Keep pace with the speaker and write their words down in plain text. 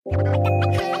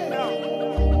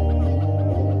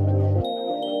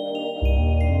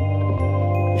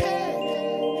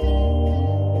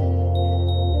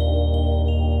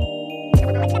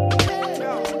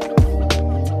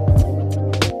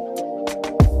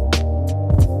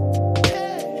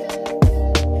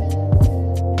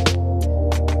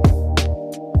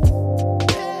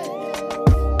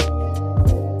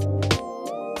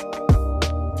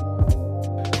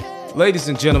Ladies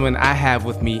and gentlemen, I have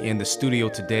with me in the studio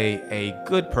today a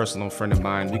good personal friend of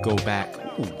mine. We go back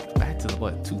to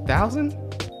what, 2000?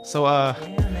 So Yeah,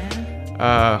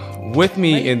 man. with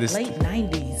me in this late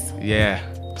 90s. Yeah.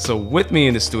 So with me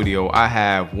in the studio, I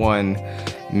have one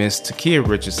Miss Takia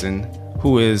Richardson,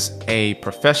 who is a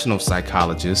professional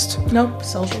psychologist. Nope,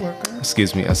 social worker.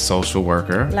 Excuse me, a social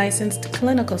worker. Licensed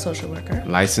clinical social worker.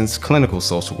 Licensed clinical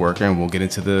social worker, and we'll get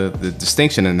into the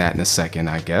distinction in that in a second,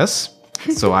 I guess.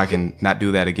 So I can not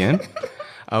do that again.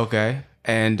 Okay.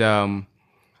 And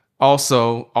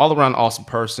also, all around awesome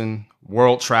person,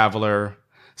 world traveler,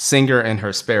 singer in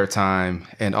her spare time,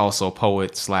 and also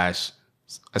poet /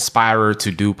 aspirer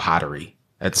to do pottery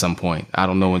at some point. I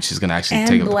don't know when she's going to actually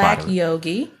take up the pottery. And black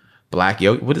yogi. Black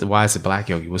yogi? Why is it black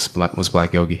yogi? What's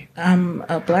black yogi? I'm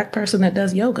a black person that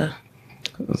does yoga.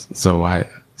 So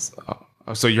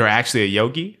you're actually a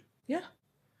yogi? Yeah.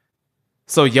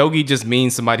 So yogi just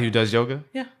means somebody who does yoga?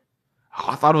 Yeah.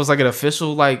 Oh, I thought it was like an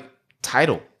official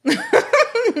title.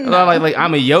 No. like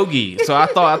I'm a yogi. So I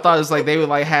thought it was like they would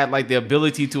had the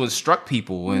ability to instruct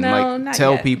people and not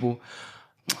tell yet. people.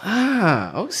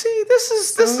 See,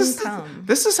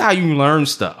 this is how you learn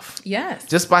stuff. Yes.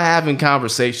 Just by having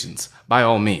conversations, by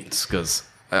all means, because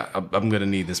I'm gonna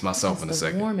need this myself in a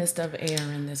second. The warmest of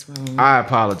air in this room. I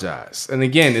apologize. And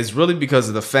again, it's really because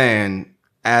of the fan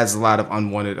adds a lot of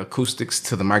unwanted acoustics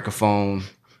to the microphone.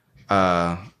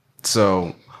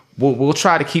 So we'll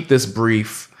try to keep this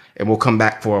brief, and we'll come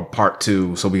back for a part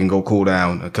 2 so we can go cool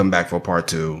down and come back for a part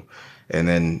 2. And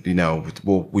then,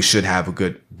 we should have a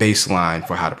good baseline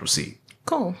for how to proceed.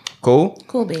 Cool. Cool?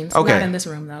 Cool beans. Okay. Not in this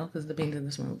room, though, because the beans in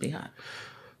this room would be hot.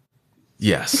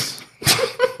 Yes.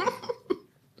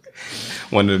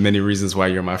 One of the many reasons why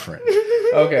you're my friend.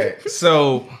 Okay.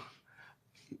 So,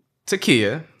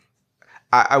 Takia,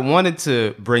 I wanted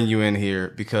to bring you in here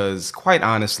because, quite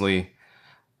honestly,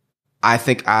 I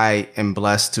think I am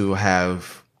blessed to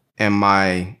have, in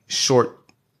my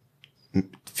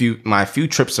few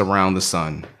trips around the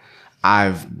sun,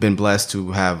 I've been blessed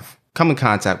to have come in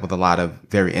contact with a lot of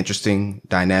very interesting,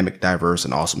 dynamic, diverse,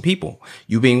 and awesome people.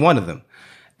 You being one of them.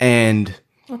 And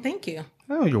Well, thank you.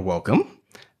 oh, you're welcome.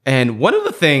 And one of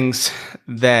the things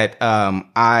that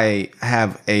I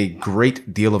have a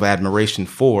great deal of admiration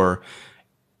for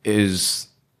is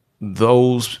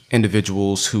those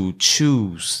individuals who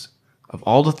choose, of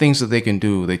all the things that they can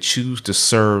do, they choose to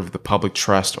serve the public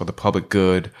trust or the public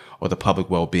good or the public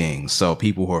well-being. So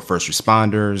people who are first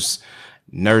responders,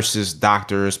 nurses,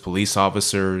 doctors, police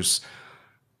officers,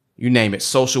 you name it,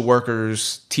 social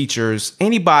workers, teachers,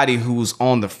 anybody who's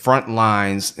on the front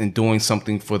lines and doing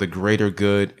something for the greater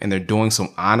good, and they're doing so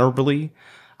honorably.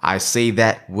 I say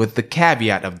that with the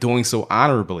caveat of doing so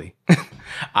honorably.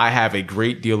 I have a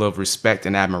great deal of respect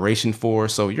and admiration for.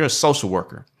 So you're a social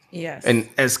worker. Yes. And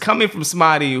as coming from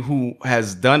somebody who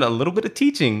has done a little bit of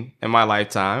teaching in my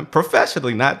lifetime,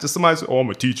 professionally, not just somebody who's, I'm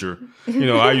a teacher.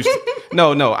 I used to,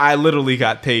 no, I literally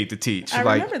got paid to teach. I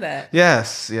remember that.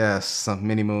 Yes, some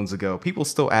many moons ago. People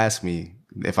still ask me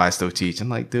if I still teach. I'm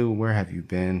like, dude, where have you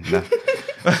been? No.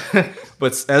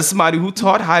 But as somebody who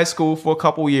taught high school for a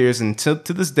couple years, and to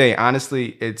this day,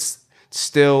 honestly, it's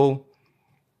still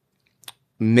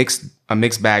a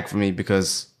mixed bag for me,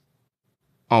 because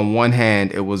on one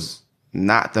hand, it was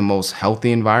not the most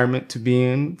healthy environment to be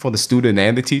in for the student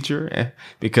and the teacher,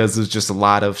 because there's just a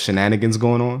lot of shenanigans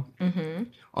going on. Mm-hmm.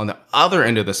 On the other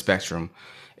end of the spectrum,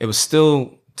 it was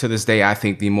still, to this day, I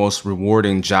think the most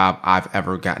rewarding job I've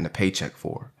ever gotten a paycheck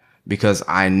for, because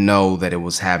I know that it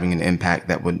was having an impact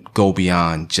that would go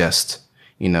beyond just,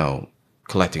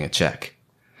 collecting a check.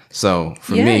 So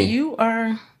for me,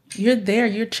 you're there.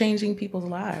 You're changing people's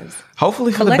lives.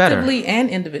 Hopefully for the better. Collectively and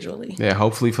individually. Yeah,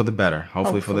 hopefully for the better.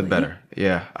 Hopefully for the better.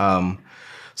 Yeah.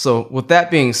 So with that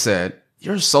being said,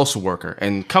 you're a social worker,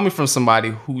 and coming from somebody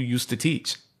who used to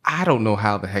teach, I don't know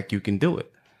how the heck you can do it.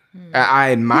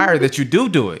 I admire that you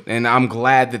do it. And I'm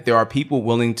glad that there are people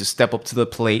willing to step up to the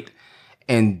plate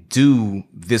and do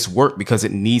this work, because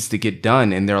it needs to get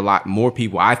done. And there are a lot more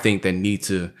people, I think, that need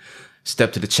to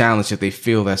step to the challenge if they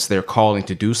feel that's their calling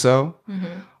to do so.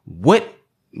 Mm-hmm.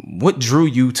 What drew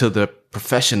you to the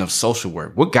profession of social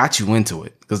work? What got you into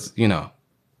it? Because,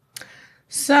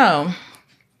 So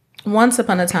Once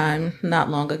upon a time, not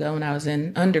long ago, when I was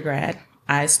in undergrad,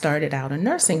 I started out a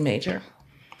nursing major.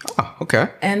 Oh, okay.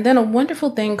 And then a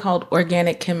wonderful thing called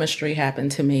organic chemistry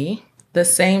happened to me the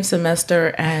same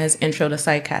semester as Intro to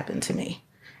Psych happened to me.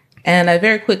 And I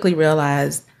very quickly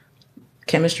realized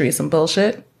chemistry is some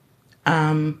bullshit.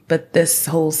 But this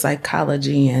whole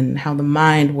psychology and how the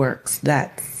mind works,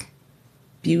 that's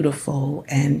beautiful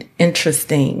and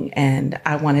interesting. And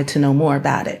I wanted to know more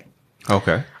about it.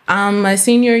 Okay. My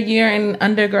senior year in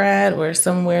undergrad or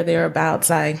somewhere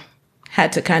thereabouts, I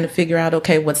had to kind of figure out,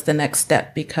 okay, what's the next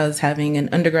step? Because having an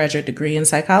undergraduate degree in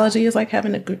psychology is like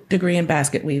having a degree in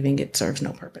basket weaving. It serves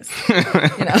no purpose.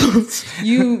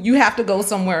 You have to go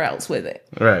somewhere else with it.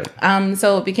 Right.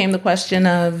 So it became the question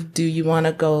of, do you want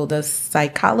to go the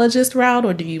psychologist route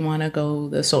or do you want to go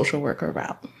the social worker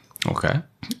route? Okay.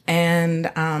 And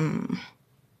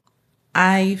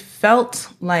I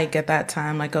felt like at that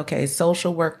time, like, okay,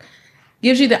 social work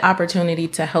gives you the opportunity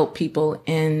to help people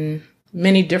in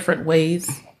many different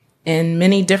ways, in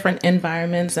many different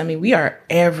environments. I mean, we are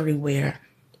everywhere.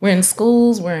 We're in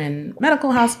schools, we're in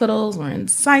medical hospitals, we're in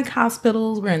psych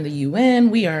hospitals, we're in the UN.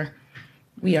 We are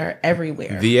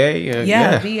everywhere. VA?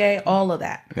 Yeah, VA, all of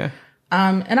that. Yeah.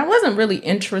 And I wasn't really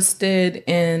interested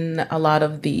in a lot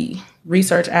of the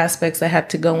research aspects that had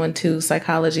to go into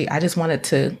psychology. I just wanted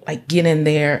to like get in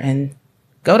there and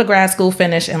go to grad school,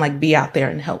 finish, and like be out there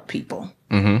and help people.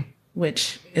 Mm-hmm.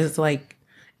 Which is like,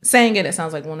 saying it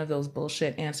sounds like one of those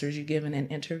bullshit answers you give in an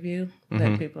interview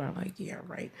that people are like, yeah,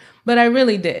 right. But I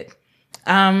really did.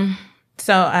 So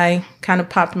I kind of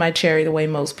popped my cherry the way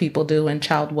most people do in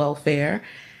child welfare,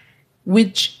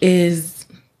 which is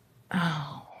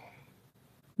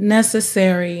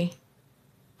necessary,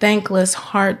 thankless,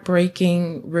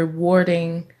 heartbreaking,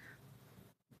 rewarding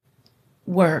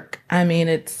work. I mean,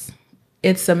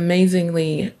 it's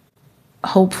amazingly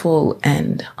hopeful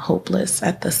and hopeless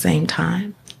at the same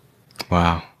time.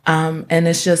 Wow. And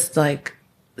it's just like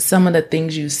some of the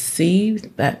things you see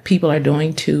that people are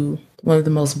doing to one of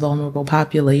the most vulnerable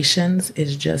populations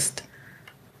is just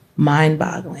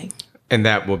mind-boggling. And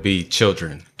that will be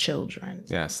children. Children.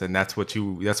 Yes, and that's what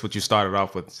you started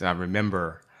off with. I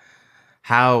remember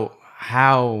how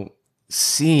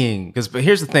seeing, but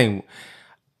here's the thing.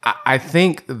 I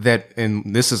think that,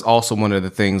 and this is also one of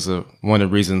the things, one of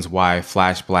the reasons why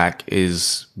Flash Black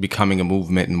is becoming a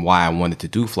movement and why I wanted to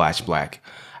do Flash Black.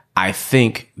 I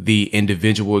think the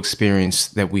individual experience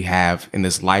that we have in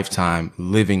this lifetime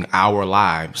living our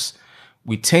lives,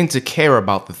 we tend to care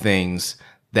about the things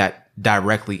that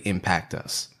directly impact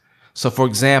us. So, for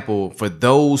example, for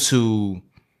those who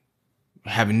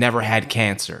have never had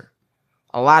cancer,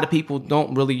 a lot of people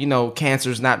don't really, cancer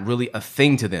is not really a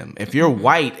thing to them. If you're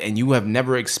white and you have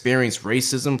never experienced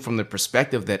racism from the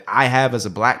perspective that I have as a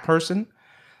black person,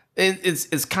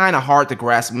 it's kind of hard to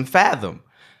grasp and fathom.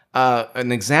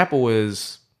 An example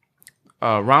is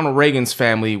Ronald Reagan's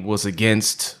family was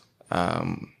against,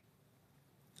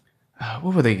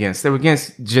 what were they against? They were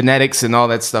against genetics and all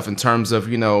that stuff in terms of,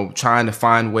 trying to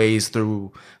find ways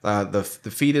through the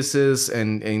fetuses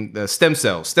and the stem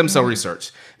cell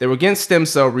research. They were against stem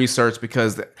cell research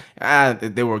because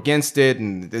they were against it.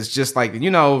 And it's just like,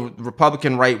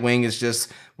 Republican right wing is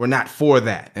just, we're not for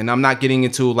that. And I'm not getting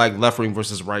into like left wing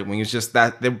versus right wing. It's just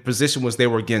that their position was they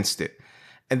were against it.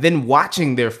 And then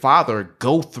watching their father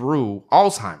go through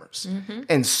Alzheimer's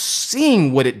and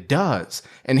seeing what it does.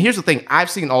 And here's the thing. I've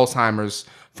seen Alzheimer's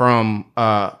from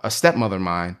a stepmother of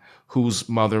mine whose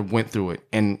mother went through it.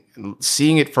 And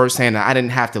seeing it firsthand, I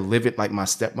didn't have to live it like my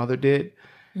stepmother did.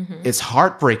 It's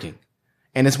heartbreaking.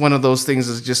 And it's one of those things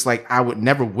that's just like, I would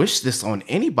never wish this on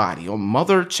anybody, on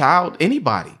mother, child,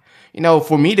 anybody.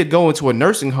 For me to go into a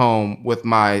nursing home with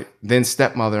my then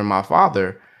stepmother and my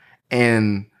father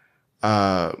and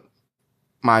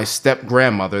my step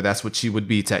grandmother, that's what she would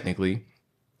be technically,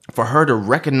 for her to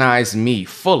recognize me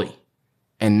fully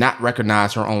and not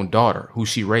recognize her own daughter who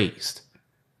she raised.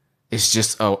 It's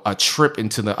just a trip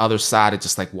into the other side of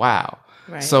just like, wow.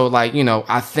 Right. So like,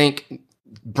 I think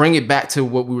bring it back to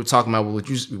what we were talking about, what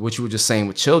you were just saying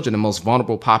with children, the most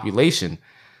vulnerable population.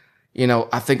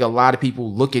 I think a lot of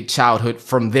people look at childhood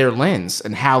from their lens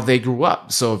and how they grew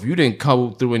up. So if you didn't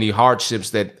go through any hardships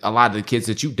that a lot of the kids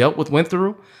that you dealt with went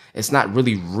through, it's not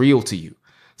really real to you.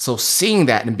 So seeing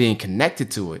that and being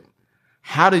connected to it,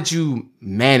 how did you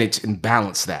manage and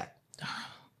balance that?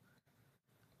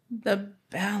 The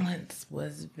balance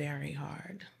was very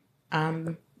hard.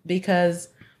 Because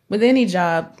with any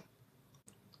job,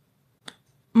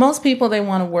 most people, they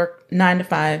want to work 9 to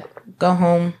 5, go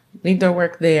home, leave their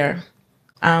work there.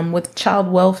 With child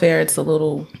welfare, it's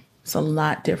a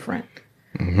lot different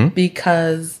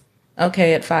because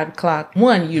okay, at 5 o'clock,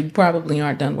 one, you probably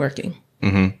aren't done working.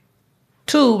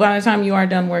 Two, by the time you are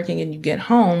done working and you get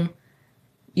home,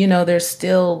 you know, there's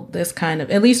still this kind of,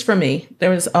 at least for me, there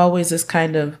was always this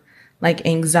kind of like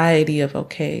anxiety of,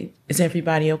 okay, is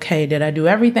everybody okay? Did I do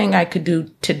everything I could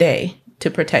do today to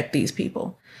protect these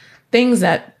people? Things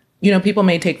that, you know, people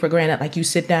may take for granted, like you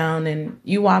sit down and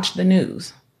you watch the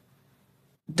news.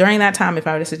 During that time, if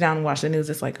I were to sit down and watch the news,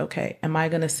 it's like, okay, am I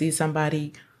going to see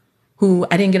somebody who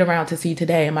I didn't get around to see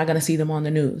today? Am I going to see them on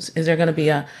the news? Is there going to be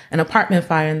an apartment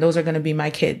fire and those are going to be my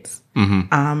kids?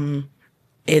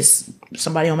 Is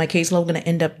somebody on my caseload going to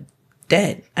end up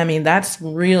dead? I mean, that's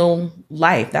real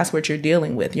life. That's what you're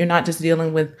dealing with. You're not just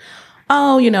dealing with,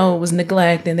 oh, you know, it was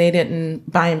neglect and they didn't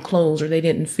buy them clothes or they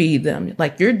didn't feed them.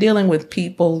 Like, you're dealing with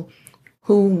people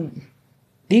who,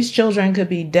 these children could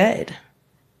be dead.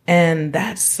 And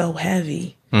that's so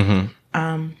heavy.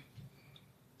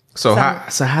 So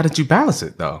how did you balance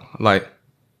it though? Like,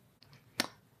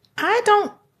 I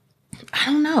don't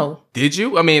know. did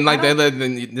you? I mean, like,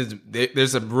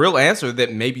 there's a real answer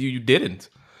that maybe you didn't.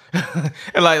 And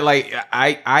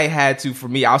I had to. For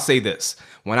me, I'll say this: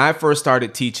 when I first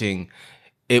started teaching,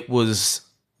 it was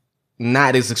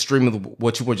not as extreme as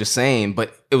what you were just saying,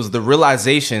 but it was the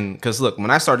realization. Because look,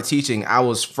 when I started teaching, I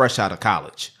was fresh out of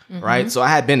college, right? So I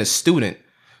had been a student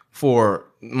for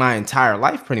my entire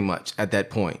life, pretty much at that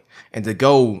point, and to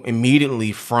go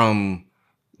immediately from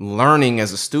learning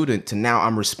as a student to now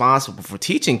I'm responsible for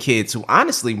teaching kids who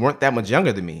honestly weren't that much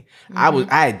younger than me. I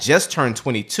had just turned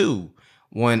 22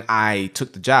 when I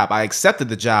took the job. I accepted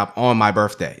the job on my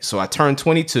birthday. So I turned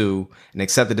 22 and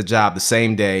accepted the job the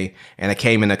same day. And I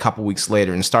came in a couple weeks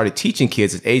later and started teaching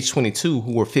kids at age 22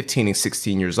 who were 15 and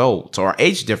 16 years old. So our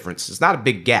age difference is not a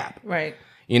big gap. Right.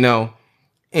 You know,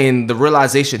 and the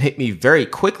realization hit me very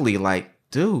quickly, like,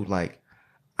 dude, like,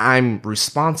 I'm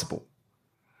responsible.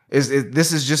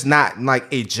 This is just not like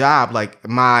a job. Like,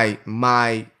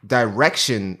 my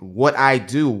direction, what I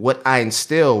do, what I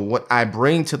instill, what I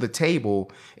bring to the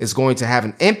table is going to have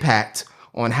an impact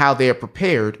on how they are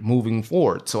prepared moving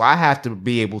forward. So I have to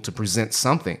be able to present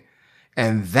something.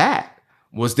 And that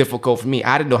was difficult for me.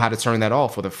 I didn't know how to turn that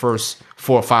off for the first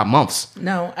 4 or 5 months.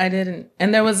 No, I didn't.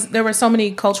 And there were so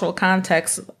many cultural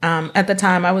contexts. At the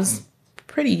time, I was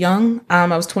pretty young. I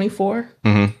was 24.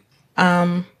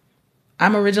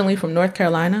 I'm originally from North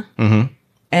Carolina,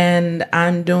 and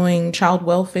I'm doing child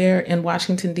welfare in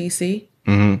Washington, D.C.,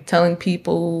 telling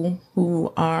people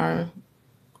who are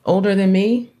older than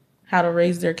me how to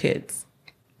raise their kids.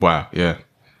 Wow, yeah.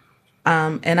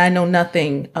 And I know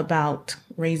nothing about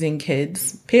raising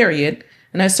kids, period.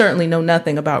 And I certainly know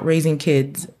nothing about raising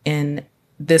kids in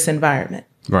this environment,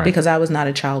 right, because I was not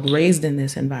a child raised in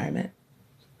this environment.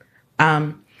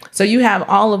 So you have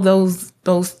all of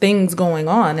those things going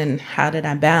on, and how did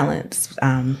I balance?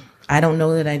 I don't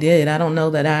know that I did. I don't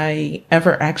know that I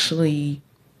ever actually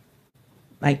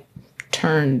like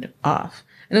turned off.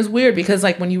 And it's weird because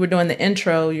like when you were doing the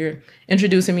intro, you're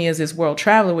introducing me as this world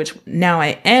traveler, which now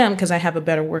I am because I have a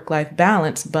better work-life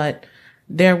balance, but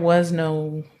there was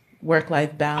no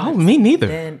work-life balance. Oh, me neither.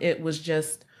 And it was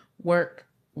just work,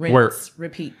 rinse,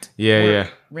 repeat. Yeah,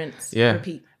 work, rinse,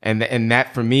 repeat. And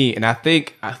that for me, and I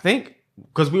think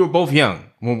because we were both young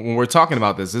when we're talking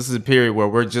about this is a period where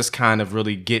we're just kind of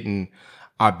really getting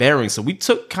our bearings. So we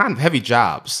took kind of heavy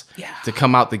jobs to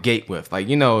come out the gate with. Like,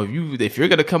 you know, if you're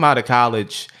going to come out of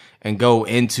college and go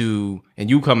into, and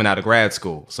you coming out of grad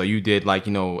school, so you did like,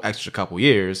 you know, extra couple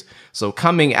years. So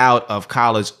coming out of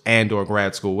college and or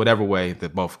grad school, whatever way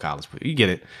that both college, but you get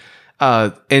it.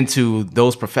 Into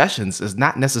those professions is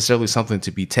not necessarily something to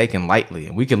be taken lightly.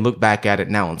 And we can look back at it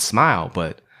now and smile,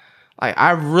 but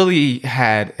I really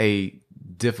had a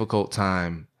difficult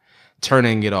time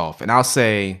turning it off. And I'll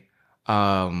say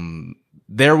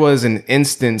there was an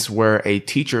instance where a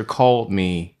teacher called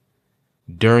me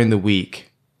during the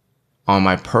week on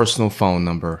my personal phone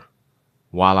number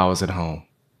while I was at home.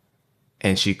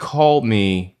 And she called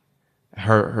me,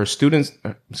 my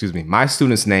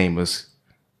student's name was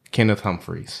Kenneth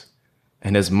Humphreys,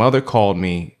 and his mother called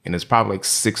me, and it's probably like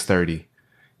 6:30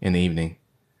 in the evening,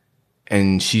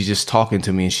 and she's just talking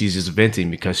to me, and she's just venting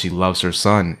because she loves her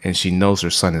son, and she knows her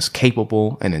son is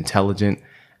capable and intelligent.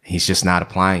 He's just not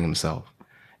applying himself.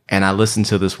 And I listened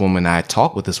to this woman. I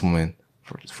talked with this woman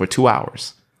for 2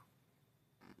 hours,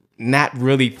 not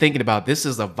really thinking about this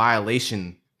is a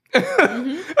violation.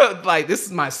 Like, this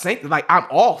is my sanctity. Like, I'm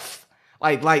off.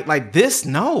 Like this.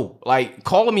 No, like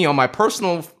calling me on my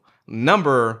personal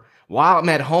number while I'm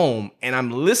at home and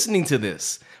I'm listening to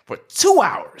this for 2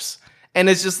 hours. And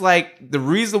it's just like, the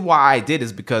reason why I did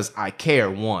is because I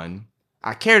care. One,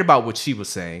 I cared about what she was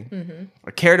saying.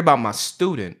 I cared about my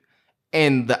student.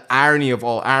 And the irony of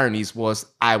all ironies was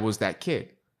I was that kid.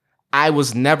 I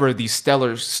was never the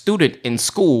stellar student in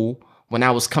school when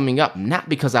I was coming up, not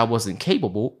because I wasn't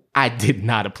capable. I did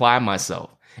not apply myself.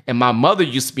 And my mother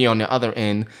used to be on the other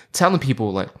end telling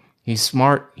people like, he's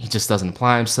smart. He just doesn't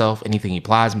apply himself. Anything he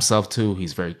applies himself to,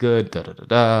 he's very good. Da da da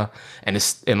da. And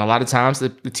a lot of times the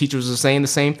teachers are saying the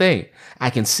same thing. I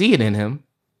can see it in him,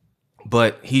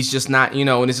 but he's just not, you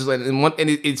know. And it's just like,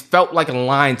 it felt like a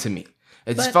line to me.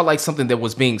 It just felt like something that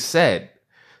was being said.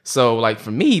 So like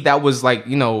for me, that was like,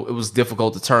 you know, it was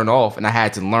difficult to turn off, and I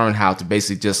had to learn how to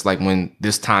basically just like when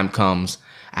this time comes,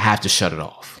 I have to shut it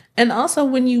off. And also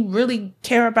when you really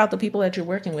care about the people that you're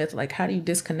working with, like how do you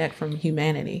disconnect from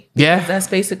humanity? Yeah. Because that's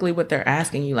basically what they're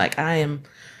asking you. Like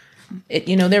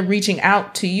you know, they're reaching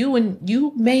out to you, and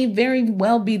you may very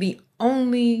well be the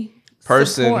only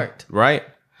person, support right,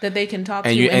 that they can talk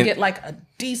to you and get like a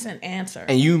decent answer.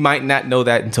 And you might not know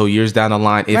that until years down the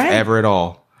line, if ever at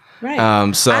all.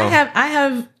 Right. So I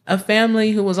have a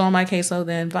family who was on my caseload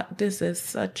then, but this is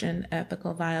such an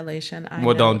ethical violation.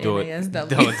 Don't do it. Don't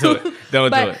do it.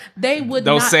 Don't do it. They would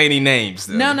don't not say any names.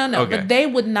 Though. No. Okay. But they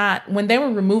would not, when they were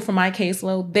removed from my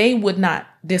caseload, they would not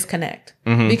disconnect.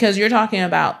 Because you're talking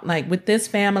about like with this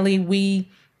family,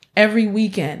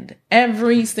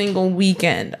 every single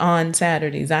weekend on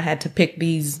Saturdays, I had to pick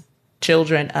these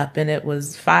children up, and it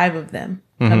was 5 of them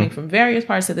coming from various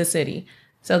parts of the city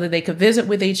so that they could visit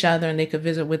with each other and they could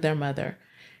visit with their mother.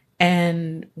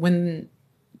 And when,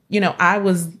 you know, I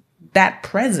was that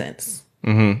presence,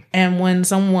 and when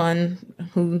someone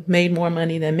who made more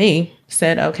money than me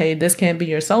said, okay, this can't be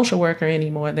your social worker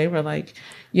anymore, they were like,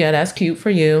 yeah, that's cute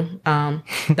for you.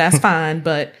 That's fine,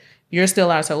 but you're still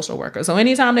our social worker. So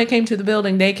anytime they came to the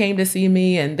building, they came to see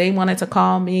me, and they wanted to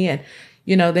call me, and,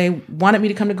 you know, they wanted me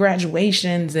to come to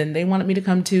graduations, and they wanted me to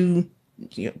come to,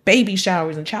 you know, baby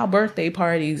showers and child birthday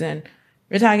parties. And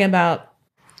we're talking about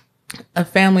a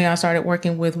family I started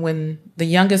working with when the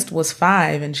youngest was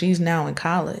 5, and she's now in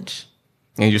college.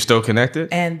 And you're still connected?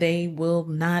 And they will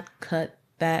not cut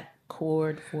that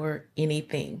cord for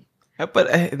anything.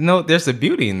 But no, there's a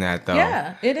beauty in that, though.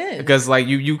 Yeah, it is. Because like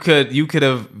you could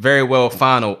have very well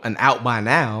found an out by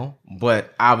now,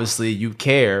 but obviously you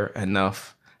care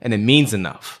enough, and it means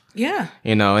enough. Yeah.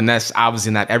 You know, and that's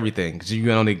obviously not everything, because you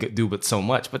can only do but so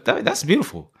much. But that's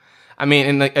beautiful. I mean,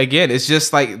 and like, again, it's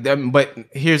just like, but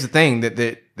here's the thing, that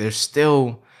there's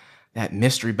still that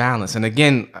mystery balance. And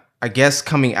again, I guess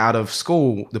coming out of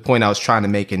school, the point I was trying to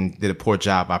make, and did a poor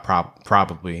job, I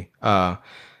probably,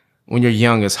 when you're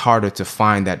young, it's harder to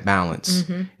find that balance.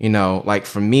 You know, like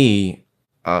for me,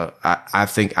 I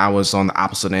think I was on the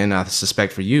opposite end. I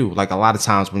suspect for you, like a lot of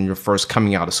times when you're first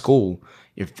coming out of school,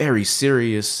 you're very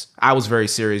serious. I was very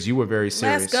serious. You were very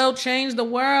serious. Let's go change the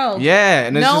world. Yeah.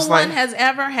 And it's no just one like, has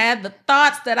ever had the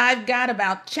thoughts that I've got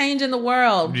about changing the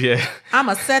world. Yeah. I'm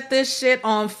going to set this shit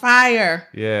on fire.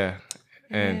 Yeah.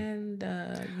 And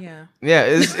yeah. Yeah.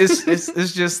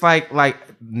 It's just like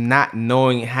not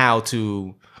knowing how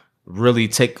to really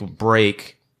take a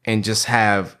break and just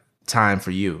have time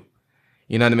for you.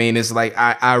 You know what I mean? It's like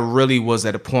I really was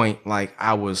at a point like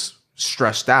I was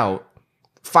stressed out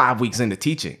 5 weeks into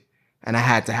teaching, and I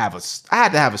had to have a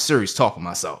serious talk with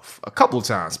myself a couple of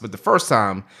times. But the first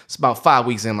time, it's about 5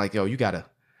 weeks in, like, yo, you gotta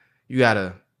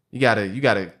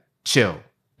chill.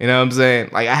 You know what I'm saying?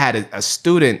 Like I had a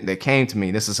student that came to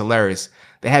me. This is hilarious.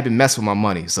 They had been messing with my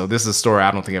money. So this is a story I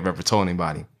don't think I've ever told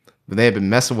anybody. But they had been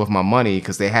messing with my money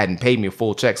because they hadn't paid me a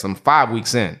full check. So I'm 5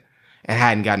 weeks in and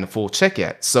hadn't gotten a full check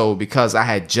yet. So because I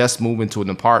had just moved into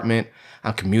an apartment,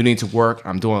 I'm commuting to work,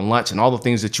 I'm doing lunch and all the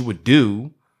things that you would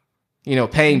do, you know,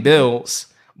 paying bills,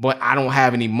 but I don't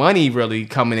have any money really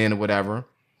coming in or whatever.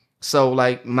 So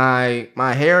like my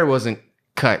hair wasn't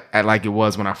cut at like it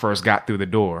was when I first got through the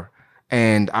door.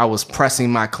 And I was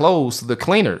pressing my clothes to the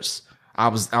cleaners. I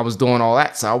was doing all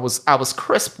that. So I was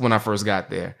crisp when I first got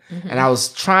there. And I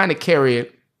was trying to carry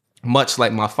it much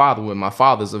like my father would. My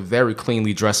father's a very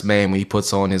cleanly dressed man when he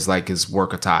puts on his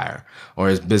work attire or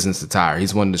his business attire.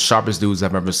 He's one of the sharpest dudes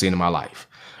I've ever seen in my life.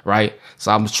 Right.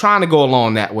 So I was trying to go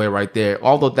along that way right there.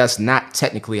 Although that's not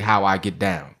technically how I get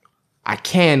down. I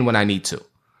can when I need to.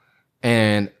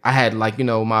 And I had my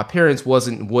appearance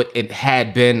wasn't what it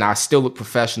had been. I still look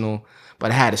professional,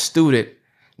 but I had a student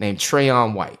named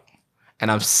Trayon White. And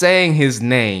I'm saying his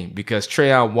name because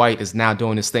Trayon White is now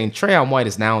doing this thing. Trayon White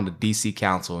is now on the DC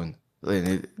Council.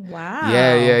 Wow.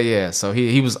 Yeah. So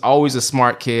he was always a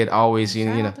smart kid, always, you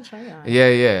know.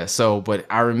 Yeah. So, but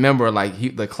I remember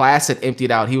the class had emptied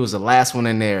out. He was the last one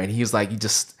in there. And he was like, he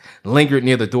just lingered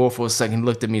near the door for a second,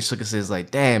 looked at me, shook his head,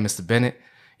 like, damn, Mr. Bennett,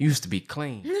 you used to be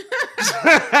clean.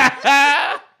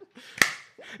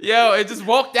 Yo, it just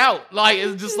walked out. Like,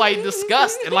 it's just like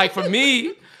disgust. And like for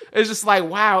me, it's just like,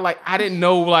 wow, like I didn't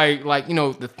know like, you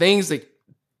know, the things that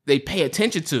they pay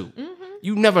attention to. Mm-hmm.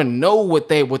 You never know what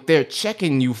they're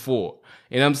checking you for.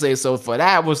 You know what I'm saying? So for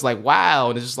that, it was like, wow.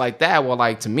 And it's just like that. Well,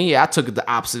 like to me, I took it the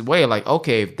opposite way. Like,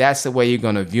 okay, if that's the way you're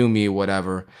going to view me or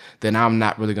whatever, then I'm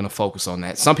not really going to focus on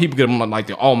that. Some people get like,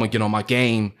 I'm going to get on my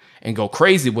game and go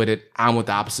crazy with it. I'm with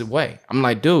the opposite way. I'm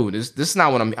like, dude, this is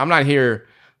not what I'm not here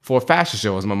for a fashion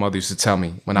show, as my mother used to tell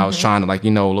me when I was trying to like,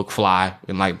 you know, look fly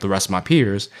and like the rest of my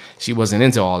peers. She wasn't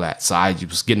into all that. So I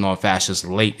was getting on fashions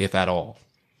late, if at all.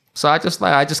 So I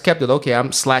just kept it. Okay,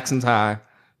 I'm slacks and tie.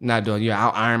 Not doing,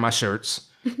 I'll iron my shirts.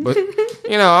 But,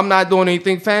 you know, I'm not doing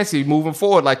anything fancy moving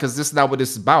forward. Like, because this is not what this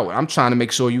is about. I'm trying to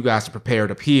make sure you guys are prepared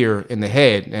up here in the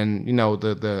head. And, you know,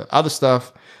 the other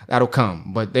stuff, that'll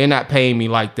come. But they're not paying me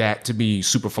like that to be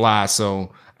super fly.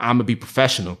 So I'm going to be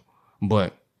professional.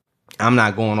 But I'm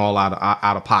not going all out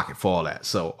of pocket for all that.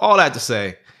 So all that to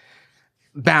say,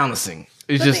 balancing.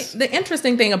 It's just the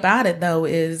interesting thing about it, though,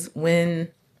 is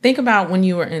think about when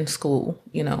you were in school,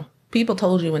 you know. People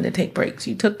told you when to take breaks.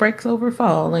 You took breaks over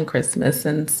fall and Christmas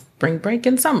and spring break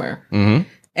and summer. Mm-hmm.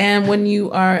 And when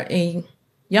you are a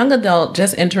young adult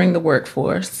just entering the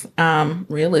workforce,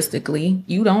 realistically,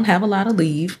 you don't have a lot of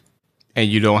leave. And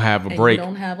you don't have a break. You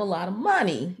don't have a lot of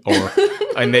money.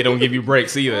 And they don't give you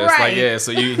breaks either. It's like, yeah,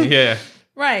 so yeah.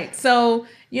 Right. So,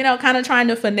 you know, kind of trying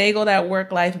to finagle that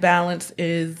work-life balance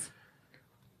is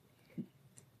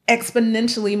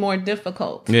exponentially more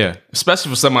difficult. Yeah,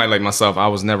 especially for somebody like myself. I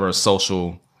was never a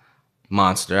social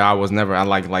monster. I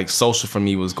like social for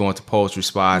me was going to poetry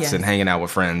spots and hanging out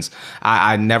with friends.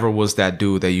 I never was that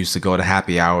dude that used to go to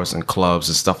happy hours and clubs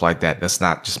and stuff like that. That's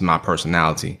not just my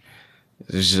personality.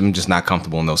 I'm just not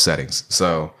comfortable in those settings.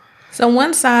 So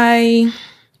once I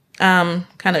kind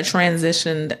of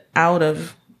transitioned out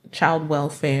of child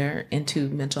welfare into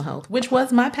mental health, which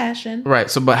was my passion.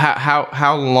 Right. So, but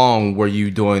how long were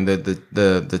you doing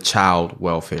the child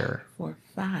welfare? For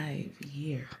 5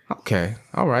 years. Okay.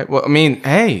 All right. Well,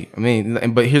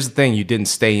 but here's the thing: you didn't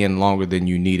stay in longer than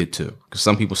you needed to, because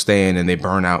some people stay in and they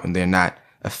burn out and they're not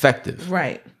effective.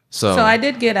 Right. So I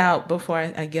did get out before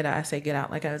I get out. I say get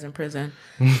out like I was in prison.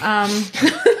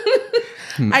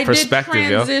 I did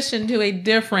transition to a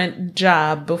different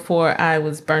job before I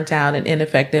was burnt out and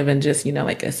ineffective and just, you know,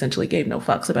 like essentially gave no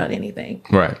fucks about anything.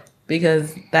 Right.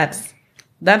 Because that's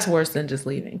worse than just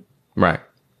leaving. Right.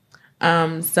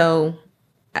 So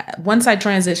once I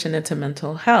transitioned into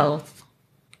mental health,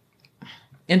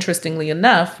 interestingly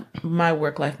enough, my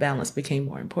work-life balance became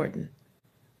more important.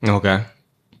 Okay.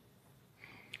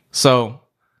 So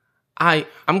I'm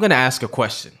going to ask a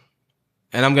question.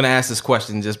 And I'm going to ask this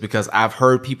question just because I've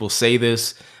heard people say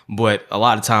this, but a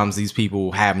lot of times these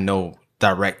people have no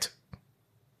direct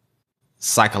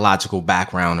psychological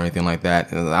background or anything like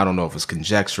that. And I don't know if it's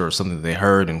conjecture or something that they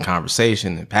heard in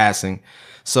conversation and passing.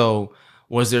 So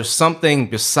was there something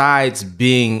besides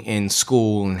being in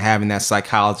school and having that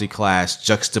psychology class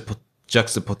juxtaposed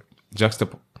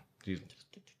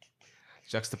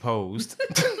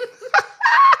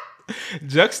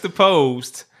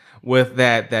with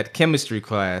that chemistry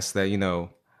class, that, you know,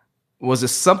 was it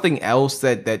something else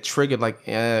that triggered, like,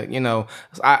 you know,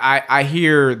 I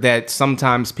hear that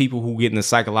sometimes people who get in the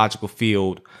psychological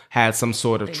field had some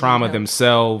sort of trauma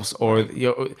themselves, or, you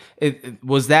know, it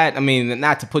was that, I mean,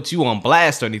 not to put you on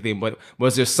blast or anything, but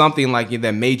was there something like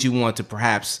that made you want to,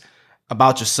 perhaps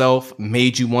about yourself,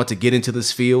 made you want to get into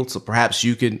this field so perhaps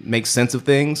you could make sense of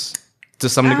things to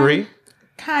some degree?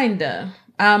 Kinda.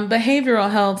 Behavioral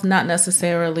health, not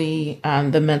necessarily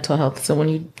the mental health. So when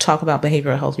you talk about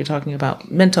behavioral health, you're talking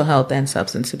about mental health and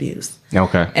substance abuse.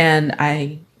 Okay. And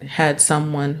I had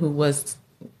someone who was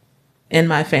in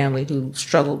my family who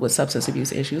struggled with substance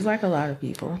abuse issues, like a lot of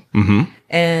people. Mm-hmm.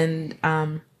 And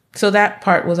so that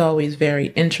part was always very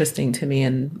interesting to me.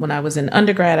 And when I was in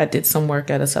undergrad, I did some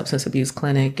work at a substance abuse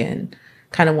clinic and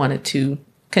kind of wanted to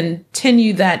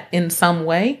continue that in some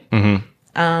way.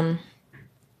 Mm-hmm.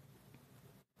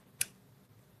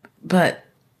 But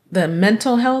the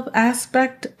mental health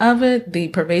aspect of it, the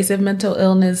pervasive mental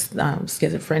illness,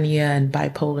 schizophrenia and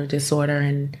bipolar disorder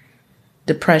and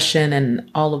depression and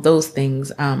all of those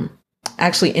things,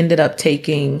 actually ended up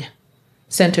taking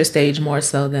center stage more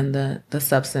so than the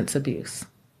substance abuse,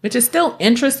 which is still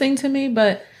interesting to me,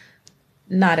 but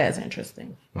not as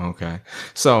interesting. Okay.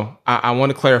 So I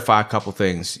want to clarify a couple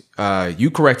things. You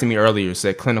corrected me earlier,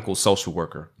 said clinical social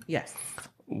worker. Yes.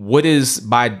 What is,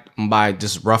 by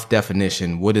just rough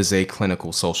definition, what is a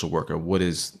clinical social worker?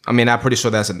 I'm pretty sure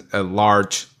that's a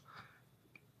large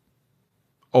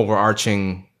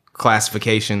overarching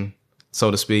classification,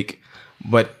 so to speak.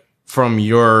 But from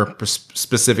your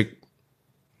specific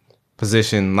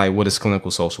position, like, what is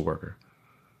clinical social worker?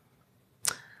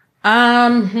 How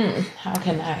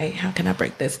can I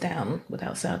break this down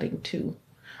without sounding too...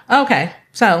 Okay,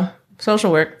 so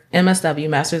social work, MSW,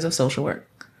 Masters of Social Work.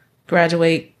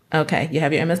 Graduate, okay, you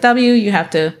have your MSW, you have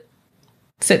to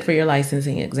sit for your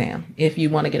licensing exam if you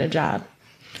want to get a job.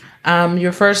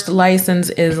 Your first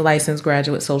license is licensed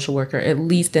graduate social worker, at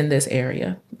least in this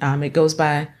area. It goes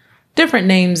by different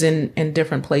names in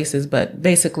different places, but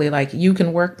basically, like, you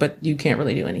can work, but you can't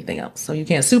really do anything else. So you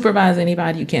can't supervise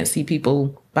anybody. You can't see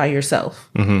people by yourself.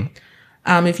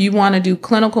 Mm-hmm. If you want to do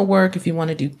clinical work, if you want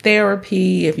to do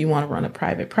therapy, if you want to run a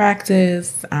private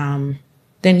practice,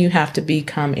 then you have to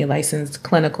become a licensed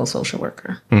clinical social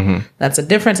worker. Mm-hmm. That's a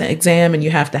different exam, and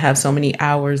you have to have so many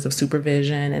hours of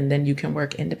supervision, and then you can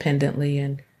work independently,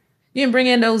 and you can bring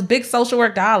in those big social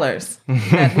work dollars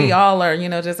that we all are,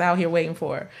 just out here waiting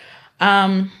for.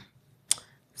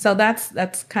 So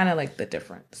that's kind of like the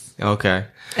difference. Okay.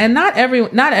 And not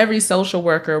every social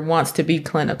worker wants to be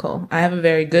clinical. I have a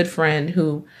very good friend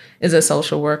who is a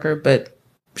social worker, but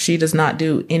she does not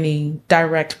do any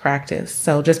direct practice.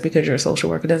 So just because you're a social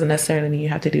worker doesn't necessarily mean you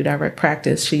have to do direct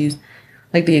practice. She's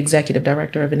like the executive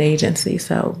director of an agency.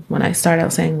 So when I start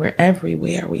out saying we're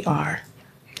everywhere, we are.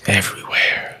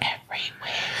 Everywhere.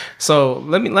 So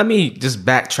let me just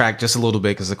backtrack just a little bit,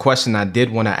 because the question I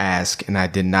did want to ask and I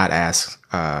did not ask,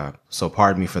 so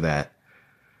pardon me for that.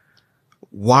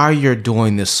 While you're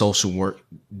doing this social work,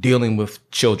 dealing with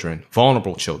children,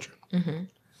 vulnerable children, mm-hmm.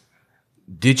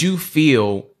 did you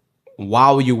feel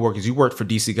while you worked, because you worked for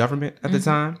DC government at mm-hmm. the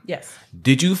time? Yes.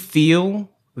 Did you feel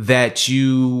that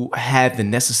you had the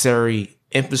necessary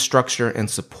infrastructure and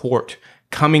support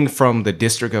coming from the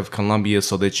District of Columbia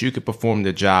so that you could perform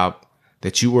the job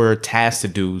that you were tasked to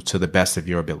do to the best of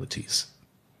your abilities?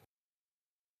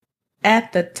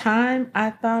 At the time, I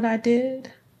thought I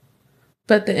did.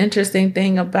 But the interesting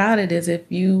thing about it is, if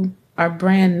you are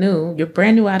brand new, you're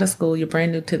brand new out of school, you're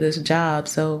brand new to this job.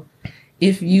 So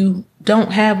if you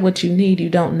don't have what you need,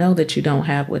 you don't know that you don't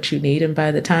have what you need. And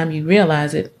by the time you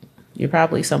realize it, you're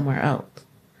probably somewhere else.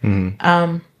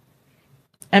 Mm-hmm.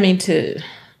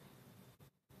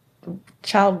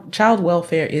 Child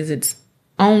welfare is its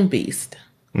own beast.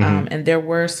 Mm-hmm. And there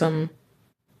were some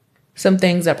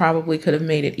things that probably could have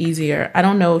made it easier. I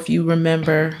don't know if you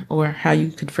remember or how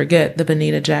you could forget the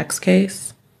Bonita Jax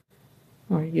case.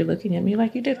 Or you're looking at me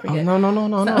like you did forget. Oh,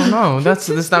 no.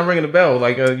 That's not ringing a bell.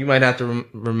 Like, you might have to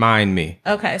remind me.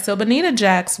 Okay, so Bonita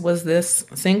Jax was this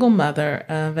single mother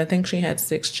of, I think she had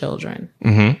 6 children.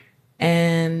 Mm-hmm.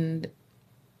 And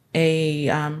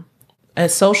a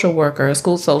social worker, a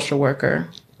school social worker,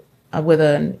 with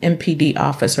an MPD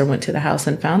officer went to the house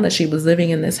and found that she was living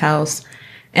in this house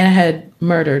and had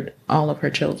murdered all of her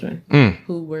children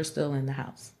who were still in the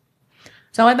house.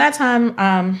 So at that time,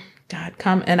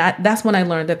 that's when I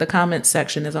learned that the comments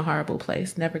section is a horrible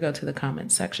place. Never go to the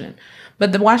comments section.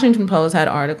 But the Washington Post had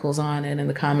articles on it in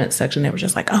the comments section. They were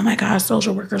just like, oh my gosh,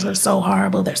 social workers are so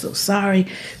horrible. They're so sorry.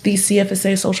 These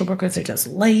CFSA social workers are just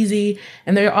lazy.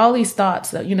 And there are all these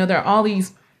thoughts that, there are all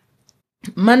these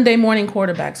Monday morning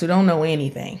quarterbacks who don't know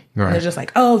anything. Right. They're just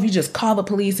like, oh, if you just call the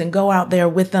police and go out there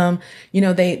with them,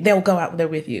 they'll go out there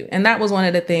with you. And that was one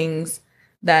of the things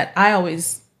that I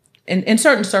always, in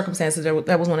certain circumstances,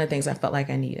 that was one of the things I felt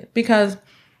like I needed. Because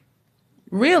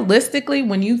realistically,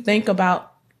 when you think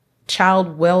about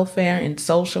child welfare and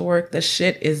social work, the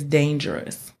shit is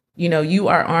dangerous. You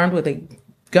are armed with a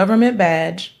government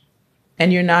badge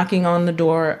and you're knocking on the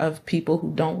door of people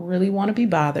who don't really want to be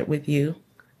bothered with you,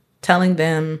 telling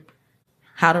them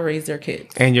how to raise their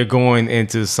kids. And you're going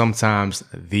into sometimes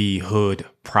the hood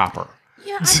proper.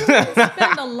 Yeah, I didn't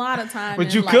spend a lot of time but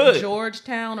in you could.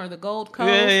 Georgetown or the Gold Coast.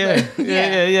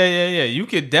 Yeah. You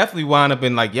could definitely wind up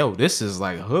in like, yo, this is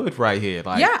like hood right here.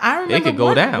 Like, yeah, I remember it could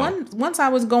go down. Once I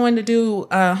was going to do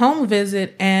a home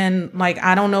visit and like,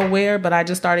 I don't know where, but I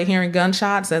just started hearing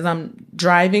gunshots as I'm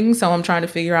driving. So I'm trying to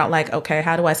figure out like, okay,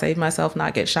 how do I save myself,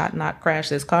 not get shot, not crash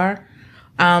this car?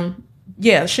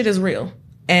 Yeah, shit is real.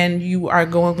 And you are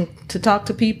going to talk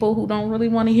to people who don't really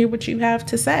want to hear what you have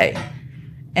to say.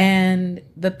 And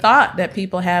the thought that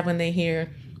people have when they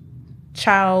hear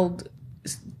child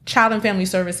and family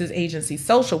services agency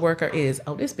social worker is,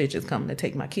 oh, this bitch is coming to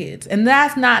take my kids. And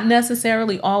that's not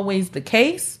necessarily always the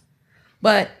case.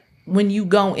 But when you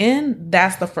go in,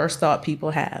 that's the first thought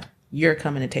people have. You're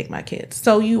coming to take my kids.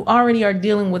 So you already are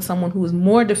dealing with someone who is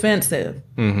more defensive.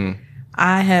 Mm-hmm.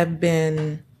 I have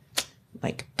been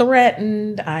like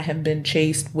threatened. I have been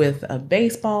chased with a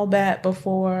baseball bat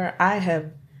before. I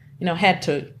have, had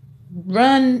to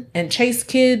run and chase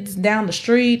kids down the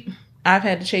street. I've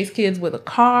had to chase kids with a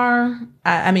car.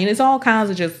 I mean, it's all kinds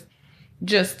of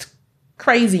just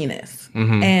craziness.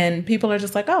 And people are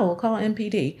just like, oh, we'll call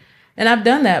MPD. And I've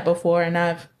done that before, and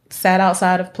I've sat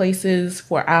outside of places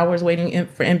for hours waiting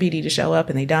for MPD to show up,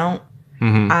 and they don't.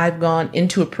 I've gone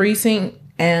into a precinct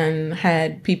and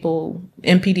had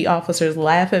MPD officers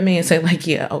laugh at me and say like,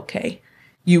 yeah, okay,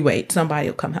 you wait, somebody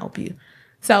will come help you.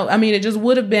 So, I mean, it just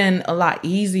would have been a lot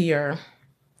easier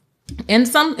in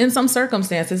some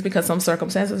circumstances, because some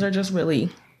circumstances are just really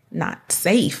not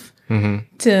safe,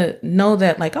 to know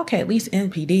that like, okay, at least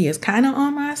NPD is kind of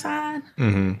on my side,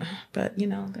 but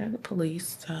they're the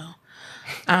police. So,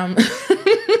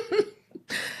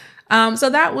 so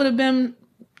that would have been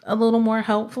a little more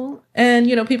helpful. And,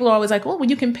 people are always like, well,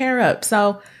 you can pair up.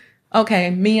 So, okay,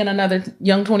 me and another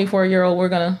young 24-year-old, we're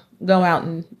going to go out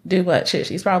and do what? Shit,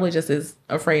 she's probably just as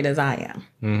afraid as I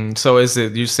am. So is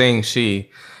it, you're saying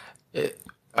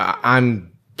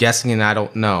I'm guessing and I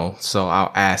don't know, so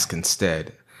I'll ask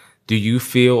instead. Do you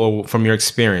feel, or from your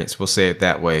experience, we'll say it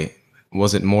that way,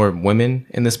 was it more women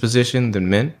in this position than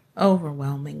men?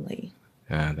 Overwhelmingly.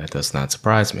 That does not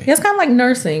surprise me. It's kind of like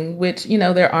nursing, which,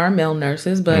 there are male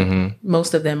nurses, but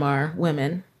most of them are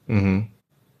women.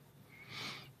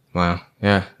 Wow.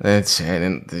 Yeah.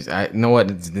 I know what,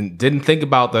 didn't think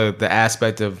about the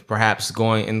aspect of perhaps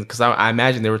going in, because I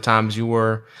imagine there were times you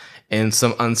were in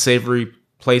some unsavory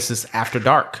places after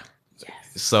dark.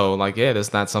 Yes. So like, yeah,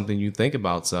 that's not something you think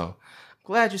about. So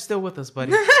glad you're still with us,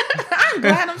 buddy. I'm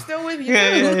glad I'm still with you too.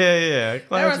 Yeah.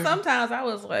 There were sometimes I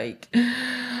was like,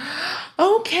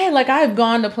 okay, like I've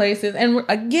gone to places, and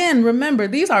again, remember,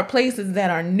 these are places that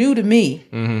are new to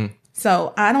me.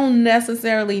 So I don't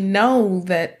necessarily know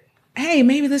that, hey,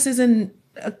 maybe this isn't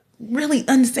a really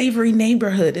unsavory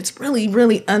neighborhood. It's really,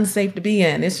 really unsafe to be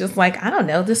in. It's just like, I don't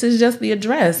know, this is just the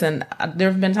address. And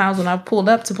there have been times when I've pulled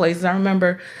up to places. I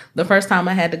remember the first time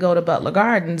I had to go to Butler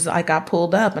Gardens, I got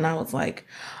pulled up and I was like,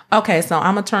 okay, so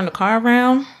I'm going to turn the car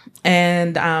around,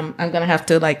 and I'm going to have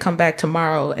to like come back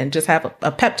tomorrow and just have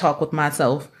a pep talk with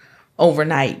myself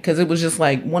overnight. Because it was just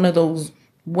like one of those.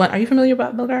 What, are you familiar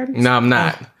about Butler Gardens? No, I'm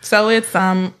not. So it's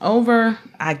over.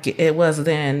 It was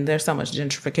then. There's so much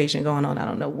gentrification going on. I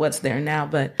don't know what's there now,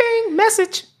 but bing,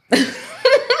 message.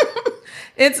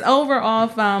 It's over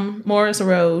off Morris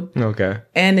Road. Okay.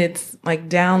 And it's like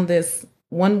down this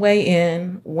one way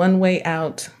in, one way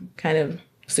out kind of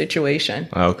situation.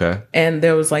 Okay. And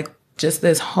there was like just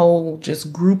this whole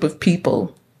group of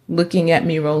people looking at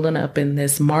me rolling up in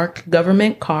this marked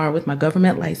government car with my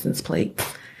government license plate.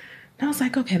 And I was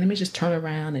like, okay, let me just turn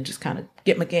around and just kind of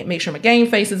make sure my game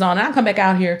face is on. And I'll come back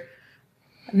out here.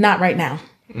 Not right now.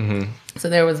 So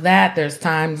there was that. There's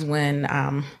times when,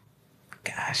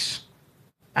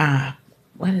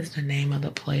 what is the name of the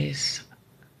place?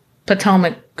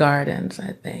 Potomac Gardens,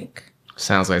 I think.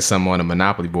 Sounds like someone on a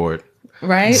Monopoly board.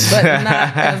 Right? But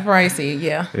not as pricey,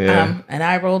 yeah. And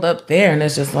I rolled up there, and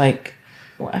it's just like,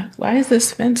 why is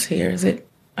this fence here? Is it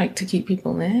like to keep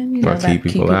people in? Keep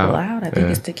people out. I think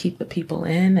it's to keep the people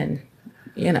in, and,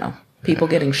 people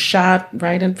getting shot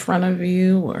right in front of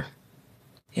you, or,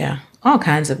 all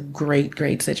kinds of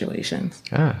great situations.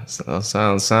 Yeah, so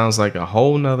sounds like a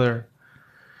whole nother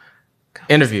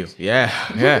interview.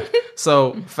 Yeah.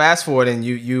 So fast forward, and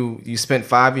you spent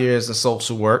 5 years in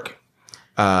social work.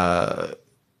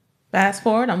 Fast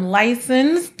forward, I'm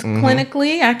licensed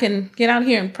clinically. I can get out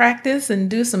here and practice and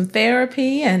do some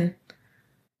therapy, and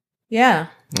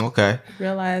okay.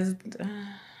 Realized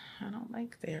I don't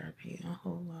like therapy a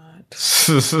whole lot.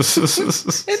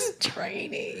 It's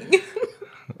draining.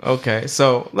 Okay,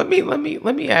 so let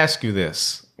me ask you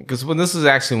this, because this is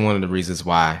actually one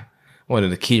of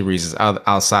the key reasons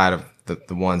outside of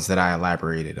the ones that I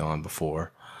elaborated on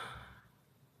before.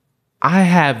 I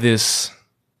have this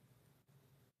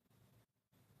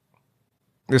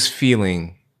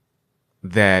feeling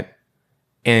that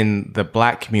in the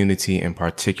Black community in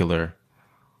particular,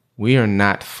 we are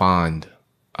not fond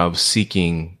of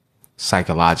seeking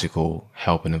psychological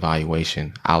help and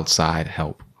evaluation, outside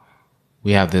help.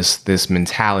 We have this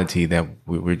mentality that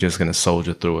we're just going to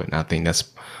soldier through it. And I think that's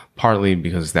partly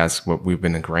because that's what we've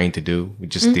been ingrained to do. We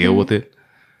just deal with it.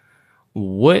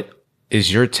 What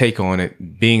is your take on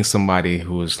it, being somebody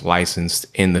who is licensed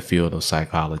in the field of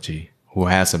psychology, who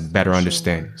has a better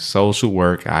understanding? Social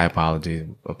work, I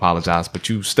apologize, but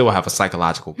you still have a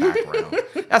psychological background.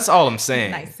 That's all I'm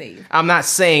saying. Nice save. I'm not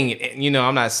saying it,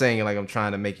 I'm not saying it like I'm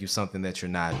trying to make you something that you're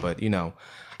not, but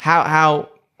how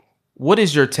what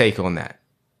is your take on that?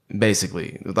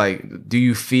 Basically, like, do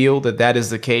you feel that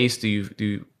is the case? Do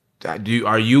you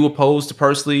are you opposed to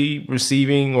personally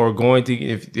receiving or going to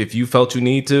if you felt you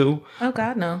need to? Oh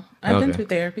God, no. I've been through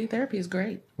therapy. Therapy is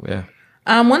great. Yeah.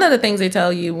 One of the things they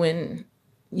tell you when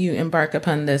you embark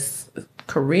upon this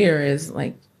career is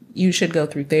like you should go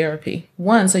through therapy.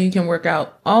 One, so you can work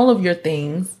out all of your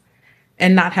things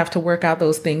and not have to work out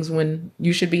those things when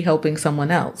you should be helping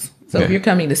someone else. So if you're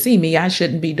coming to see me, I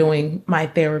shouldn't be doing my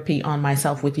therapy on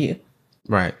myself with you.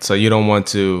 Right. So you don't want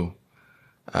to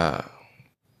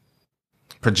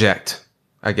project.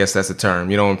 I guess that's the term.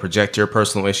 You don't want to project your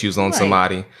personal issues on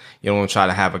somebody. You don't want to try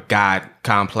to have a God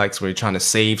complex where you're trying to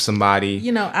save somebody.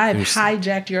 You know, I've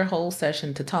hijacked your whole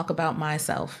session to talk about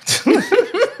myself.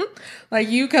 Like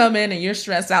you come in and you're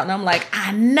stressed out and I'm like,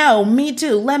 I know, me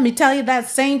too. Let me tell you that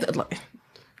same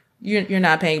you're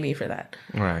not paying me for that.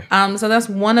 Right. So that's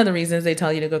one of the reasons they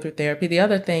tell you to go through therapy. The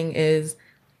other thing is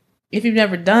if you've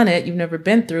never done it, you've never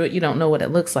been through it, you don't know what it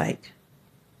looks like.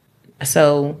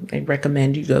 So they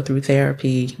recommend you go through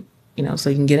therapy, you know, so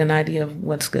you can get an idea of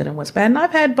what's good and what's bad. And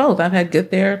I've had both. I've had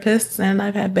good therapists and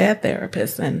I've had bad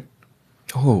therapists. And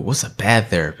oh, what's a bad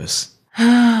therapist?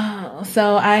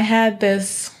 So I had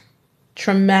this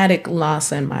traumatic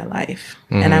loss in my life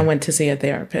and I went to see a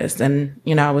therapist and,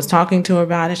 you know, I was talking to her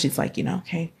about it. She's like, you know,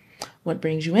 okay, what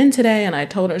brings you in today? And I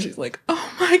told her, she's like,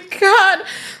 oh my God,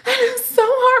 that is so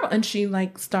horrible. And she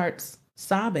like starts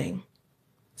sobbing.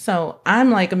 So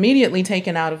I'm like immediately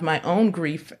taken out of my own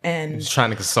grief and just trying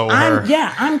to console her.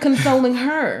 Yeah, I'm consoling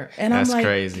her. And that's I'm like,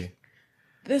 crazy.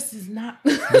 This is not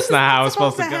that's not how it's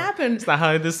supposed to happen. It's not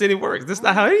how this city works. This is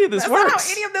not how any of this works. Not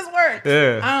how any of this works.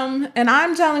 Yeah. And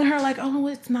I'm telling her like, oh,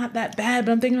 it's not that bad.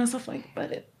 But I'm thinking to myself like,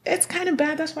 but it's kind of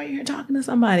bad. That's why you're here talking to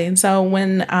somebody. And so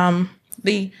when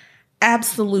the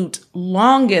absolute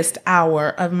longest hour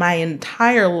of my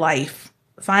entire life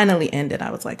finally ended,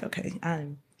 I was like, okay,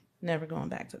 I'm never going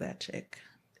back to that chick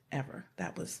ever.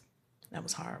 That was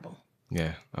horrible.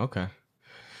 Yeah. Okay.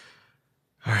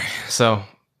 All right. So,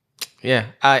 yeah,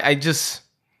 I don't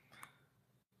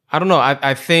know.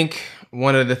 I think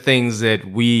one of the things that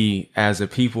we as a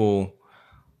people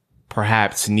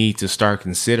perhaps need to start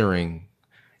considering,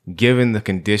 given the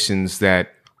conditions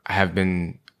that have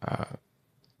been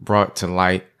brought to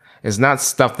light, is not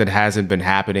stuff that hasn't been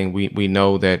happening. We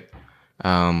know that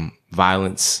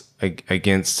violence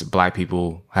against Black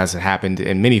people has happened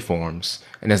in many forms,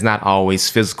 and it's not always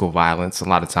physical violence. A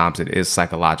lot of times it is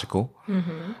psychological.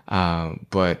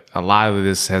 But a lot of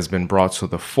this has been brought to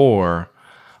the fore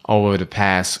over the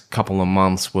past couple of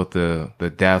months with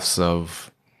the deaths of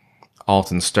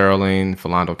Alton Sterling,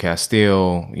 Philando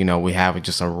Castile. You know, we have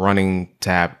just a running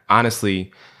tab.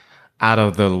 Honestly, out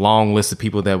of the long list of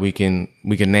people that we can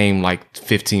name, like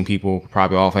 15 people,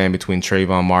 probably offhand, between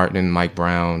Trayvon Martin and Mike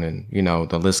Brown, and you know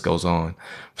the list goes on.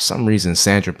 For some reason,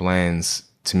 Sandra Bland's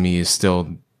to me is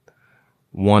still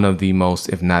one of the most,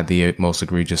 if not the most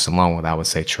egregious, along with I would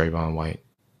say Trayvon White,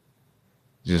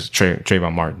 just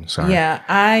Trayvon Martin. Sorry. Yeah,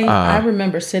 I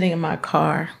remember sitting in my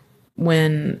car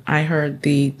when I heard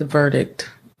the verdict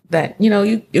that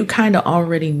you kind of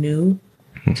already knew,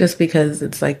 just because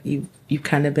it's like you've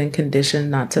kind of been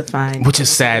conditioned not to find, which is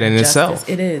sad in itself.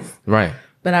 It is, right.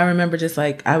 But I remember just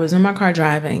like I was in my car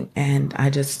driving and I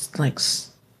just like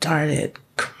started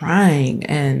crying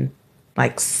and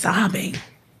like sobbing.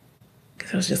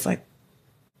 It was just like,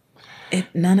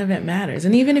 none of it matters.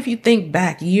 And even if you think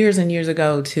back years and years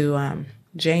ago to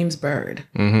James Byrd.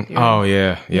 Oh,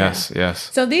 yeah. Yes.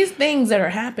 So these things that are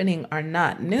happening are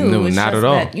not new. No, it's not just at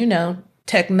all. That,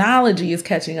 technology is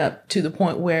catching up to the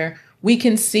point where we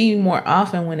can see more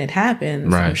often when it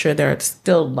happens. Right. I'm sure there are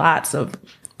still lots of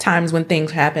times when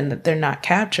things happen that they're not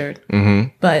captured.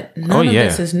 But none of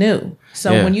this is new.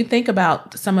 So when you think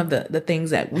about some of the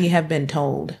things that we have been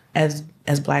told as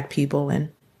Black people, and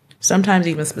sometimes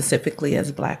even specifically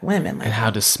as Black women, like, and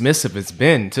how dismissive it's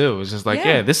been too. It's just like,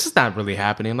 this is not really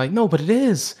happening. Like, no, but it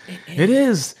is. It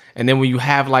is. And then when you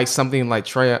have like something like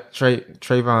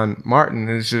Trayvon Martin,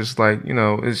 it's just like,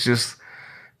 it's just,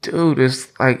 dude,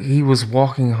 it's like he was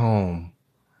walking home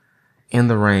in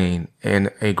the rain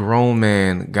and a grown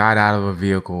man got out of a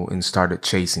vehicle and started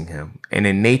chasing him. And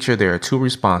in nature, there are two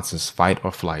responses, fight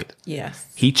or flight. Yes.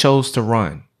 He chose to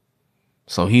run.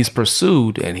 So he's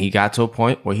pursued, and he got to a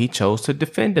point where he chose to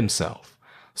defend himself.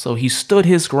 So he stood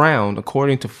his ground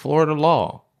according to Florida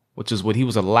law, which is what he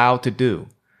was allowed to do.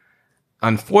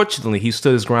 Unfortunately, he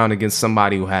stood his ground against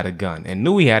somebody who had a gun and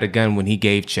knew he had a gun when he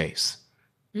gave chase.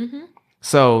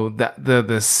 So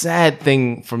the sad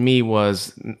thing for me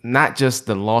was not just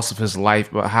the loss of his life,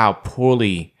 but how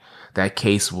poorly that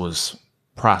case was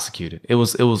prosecuted. It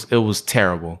was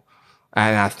terrible.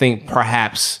 And I think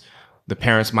perhaps the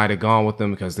parents might have gone with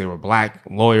them because they were black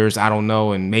lawyers. I don't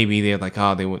know. And maybe they're like,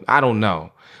 oh, they would. I don't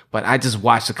know. But I just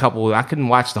watched a couple. I couldn't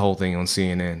watch the whole thing on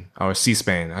CNN or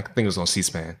C-SPAN. I think it was on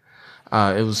C-SPAN.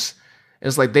 It was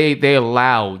like they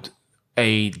allowed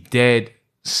a dead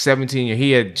 17-year.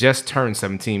 He had just turned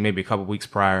 17, maybe a couple weeks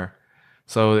prior.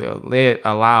 So they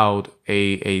allowed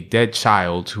a dead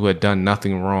child who had done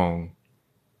nothing wrong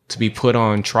to be put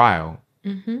on trial.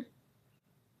 Mm-hmm.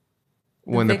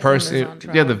 When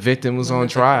the victim was on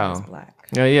trial.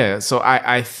 Yeah. So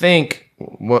I think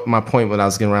what my point, what I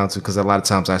was getting around to, because a lot of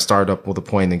times I start up with a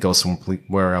point and go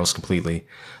somewhere else completely.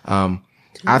 I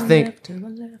think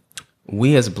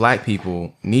we as Black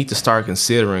people need to start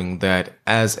considering that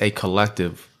as a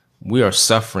collective, we are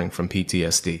suffering from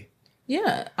PTSD.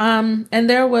 Yeah. And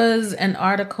there was an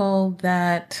article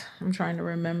that I'm trying to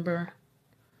remember.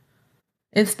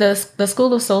 It's the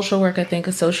School of Social Work, I think,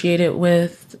 associated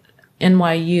with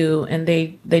NYU, and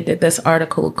they did this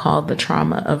article called "The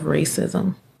Trauma of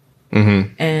Racism."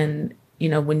 Mm-hmm. And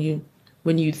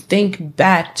when you think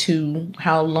back to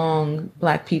how long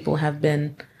Black people have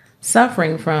been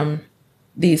suffering from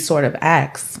these sort of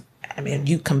acts, I mean,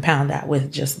 you compound that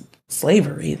with just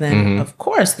slavery, then mm-hmm. of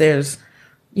course there's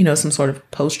some sort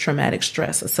of post-traumatic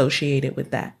stress associated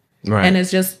with that. Right. And it's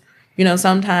just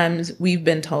sometimes we've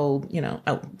been told,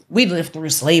 oh, we lived through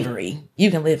slavery.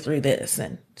 You can live through this.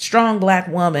 And strong Black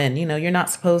woman, you're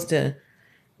supposed to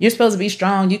be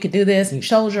strong. You can do this, and you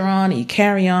soldier on, and you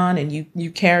carry on, and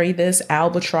you carry this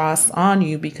albatross on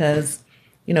you because,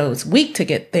 it's weak to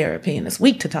get therapy and it's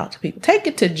weak to talk to people. Take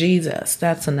it to Jesus.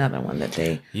 That's another one that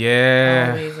they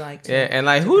always like to. Yeah, and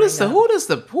like who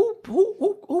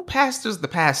pastors the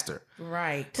pastor?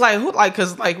 Right.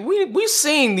 Because we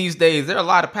seeing these days, there are a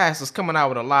lot of pastors coming out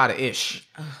with a lot of ish.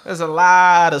 There's a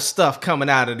lot of stuff coming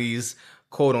out of these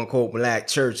quote unquote Black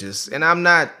churches. And I'm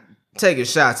not taking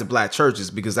shots at Black churches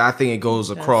because I think it goes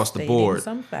across the board.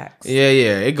 Some facts. Yeah,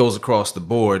 it goes across the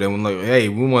board. And hey,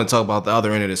 we want to talk about the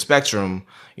other end of the spectrum.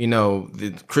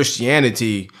 The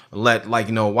Christianity let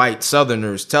white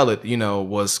Southerners tell it,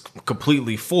 was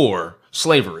completely for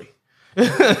slavery.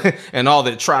 And all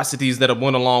the atrocities that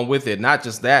went along with it. Not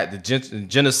just that, the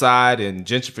genocide and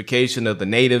gentrification of the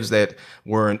natives that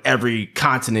were in every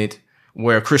continent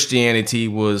where Christianity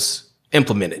was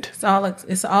implemented.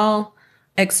 It's all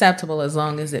acceptable as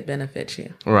long as it benefits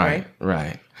you. Right.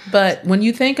 But when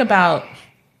you think about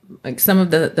some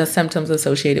of the symptoms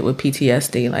associated with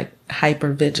PTSD, like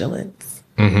hypervigilance,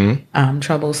 mm-hmm.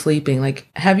 Trouble sleeping,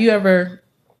 have you ever...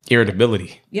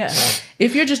 Irritability. Yeah.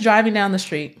 If you're just driving down the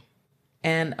street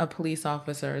and a police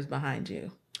officer is behind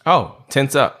you. Oh,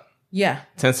 tense up. Yeah.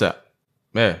 Tense up.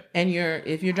 Yeah. And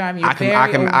if you're driving, I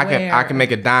can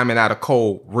make a diamond out of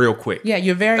coal real quick. Yeah,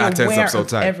 you're very aware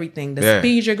of everything. The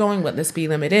speed you're going, what the speed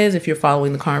limit is, if you're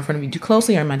following the car in front of you too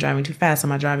closely, or am I driving too fast?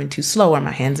 Am I driving too slow? Are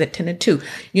my hands at 10 and 2?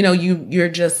 You're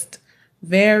just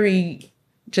very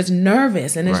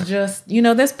nervous. And it's just,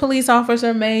 this police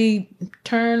officer may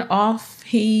turn off,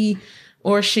 he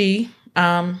or she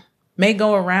may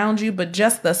go around you, but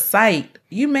just the sight,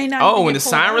 you may not. Oh, when the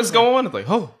sirens go on, it's like,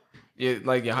 oh.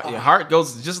 Your heart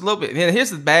goes just a little bit. And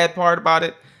here's the bad part about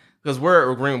it, because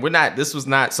we're agreeing. This was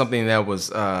not something that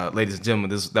was, ladies and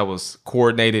gentlemen, that was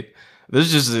coordinated.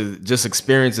 This is just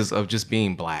experiences of just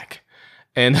being Black,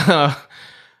 and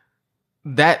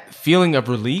that feeling of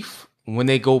relief when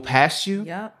they go past you.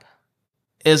 Yep.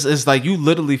 Is like you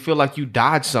literally feel like you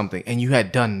dodged something and you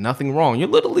had done nothing wrong. You're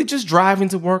literally just driving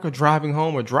to work or driving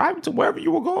home or driving to wherever you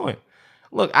were going.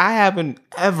 Look, I haven't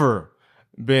ever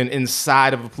been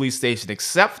inside of a police station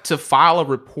except to file a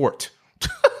report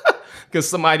because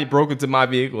somebody broke into my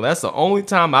vehicle. That's the only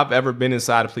time I've ever been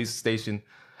inside a police station,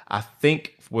 I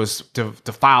think, was to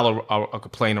file a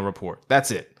complaint or report. That's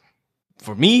it.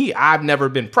 For me, I've never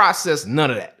been processed,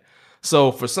 none of that.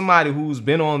 So for somebody who's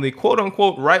been on the quote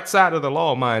unquote right side of the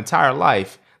law my entire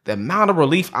life, the amount of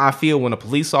relief I feel when a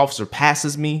police officer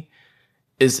passes me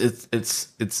it's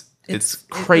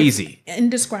crazy. It's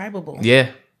indescribable.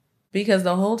 Yeah. Because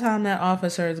the whole time that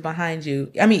officer is behind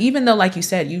you, I mean, even though, like you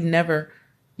said, you've never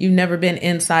been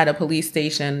inside a police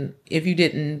station, if you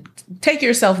didn't take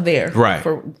yourself there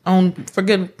for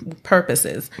good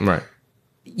purposes, right,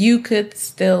 you could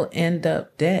still end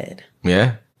up dead.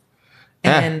 Yeah.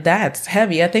 And that's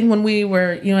heavy. I think when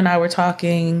you and I were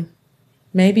talking,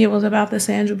 maybe it was about the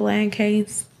Sandra Bland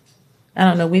case. I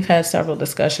don't know. We've had several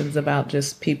discussions about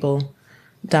just people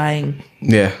dying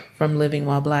from living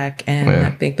while Black. And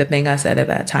I think the thing I said at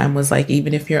that time was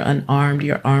even if you're unarmed,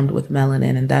 you're armed with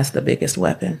melanin, and that's the biggest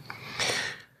weapon.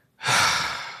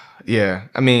 Yeah.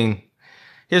 I mean,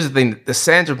 Here's the thing: the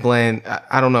Sandra Bland.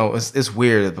 I don't know. It's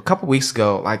weird. A couple weeks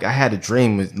ago, like I had a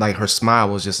dream with like her smile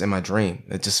was just in my dream.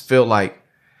 It just felt like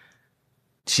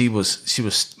she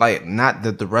was like not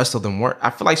that the rest of them weren't.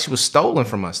 I feel like she was stolen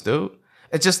from us, dude.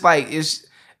 It's just like it's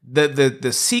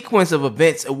the sequence of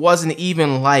events. It wasn't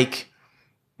even like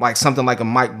something like a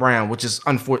Mike Brown, which is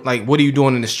unfortunate. Like, what are you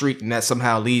doing in the street? And that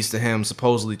somehow leads to him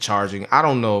supposedly charging. I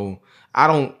don't know. I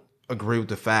don't agree with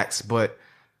the facts, but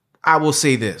I will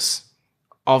say this.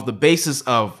 Off the basis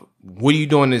of what are you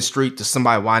doing in the street to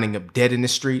somebody winding up dead in the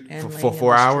street for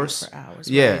 4 hours?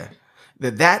 Yeah.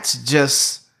 Right. That's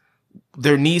just,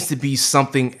 there needs to be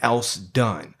something else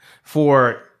done.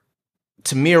 For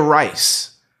Tamir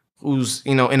Rice, who's,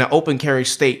 in an open carry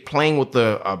state playing with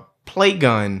a play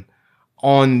gun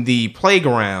on the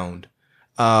playground,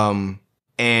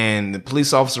 and the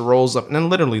police officer rolls up, and then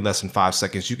literally less than 5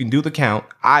 seconds, you can do the count.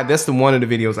 That's the one of the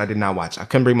videos I did not watch. I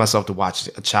couldn't bring myself to watch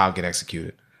a child get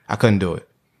executed. I couldn't do it.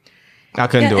 I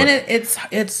couldn't do it. And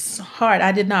it's hard.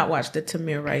 I did not watch the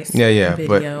Tamir Rice video.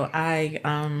 But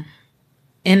I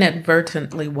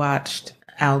inadvertently watched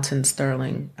Alton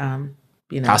Sterling.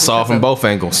 I saw it from both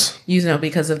angles.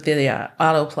 Because of the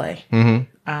autoplay.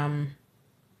 Mm-hmm.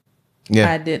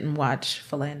 Yeah, I didn't watch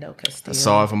Philando Castile. I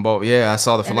saw it from both. Yeah, I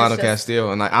saw the Philando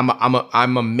Castile, and like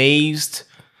I'm amazed,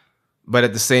 but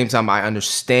at the same time, I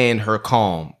understand her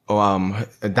calm.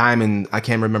 Diamond, I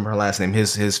can't remember her last name.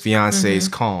 His fiance's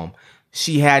calm.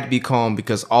 She had to be calm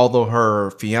because although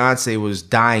her fiance was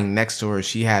dying next to her,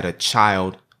 she had a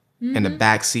child in the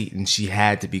back seat, and she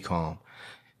had to be calm.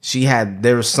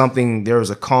 There was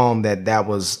a calm that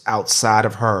was outside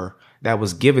of her that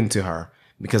was given to her.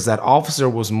 Because that officer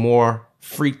was more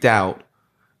freaked out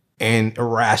and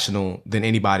irrational than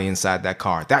anybody inside that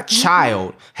car. That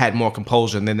child had more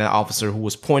composure than that officer who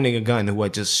was pointing a gun, who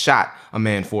had just shot a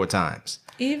man 4 times.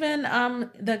 Even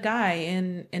the guy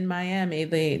in Miami,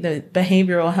 the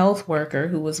behavioral health worker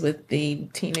who was with the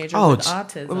teenager with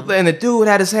autism. And the dude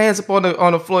had his hands up on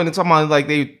the floor and talking about like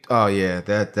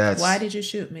that's. Why did you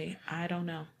shoot me? I don't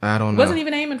know. Wasn't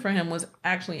even aiming for him. Was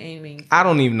actually aiming. I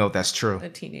don't even know if that's true. The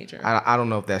teenager. I don't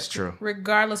know if that's true.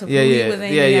 Regardless of who he was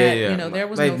aiming at, there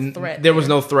was no threat. There was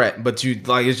no threat, but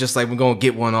it's just like we're gonna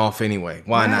get one off anyway.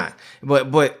 Why not?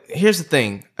 But here's the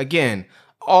thing. Again,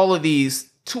 all of these,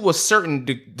 to a certain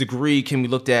degree, can be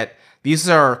looked at. These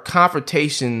are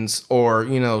confrontations or,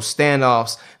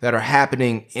 standoffs that are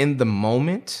happening in the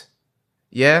moment.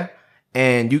 Yeah.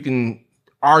 And you can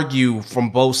argue from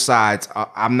both sides.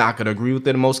 I'm not going to agree with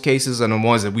it in most cases. And the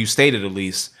ones that we've stated, at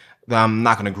least, that I'm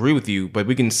not going to agree with you. But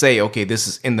we can say, okay, this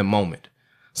is in the moment.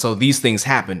 So these things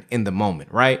happen in the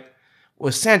moment, right?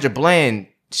 With Sandra Bland,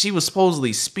 she was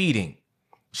supposedly speeding.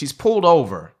 She's pulled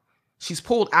over. She's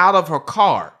pulled out of her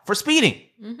car for speeding.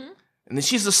 Mm-hmm. And then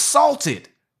she's assaulted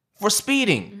for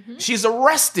speeding. Mm-hmm. She's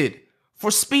arrested for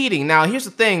speeding. Now, here's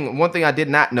the thing. One thing I did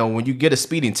not know, when you get a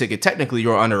speeding ticket, technically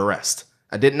you're under arrest.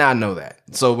 I did not know that.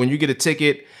 So when you get a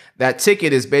ticket, that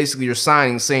ticket is basically your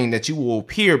signing saying that you will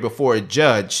appear before a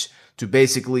judge to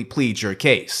basically plead your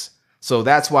case. So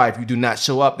that's why if you do not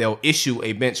show up, they'll issue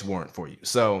a bench warrant for you.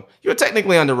 So you're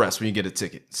technically under arrest when you get a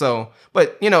ticket. So,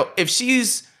 but if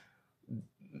she's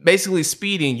basically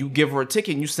speeding, you give her a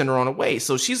ticket and you send her on her way.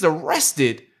 So she's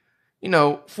arrested,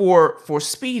 for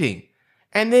speeding.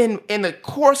 And then in the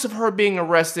course of her being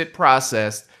arrested,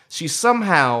 processed, she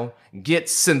somehow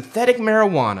gets synthetic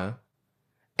marijuana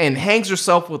and hangs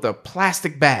herself with a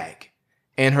plastic bag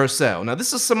in her cell. Now,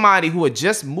 this is somebody who had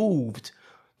just moved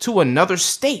to another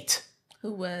state.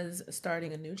 Who was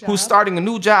starting a new job. Who's starting a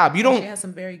new job. She has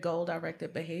some very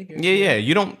goal-directed behavior. Yeah.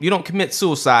 You don't commit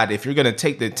suicide if you're going to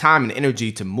take the time and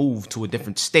energy to move to a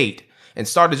different state and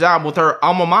start a job with her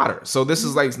alma mater. So this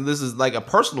is like a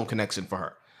personal connection for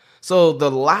her. So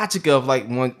the logic of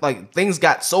when things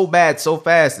got so bad so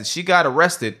fast that she got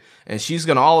arrested and she's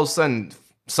going to all of a sudden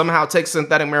somehow take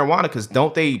synthetic marijuana, because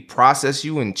don't they process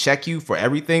you and check you for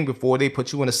everything before they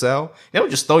put you in a cell? They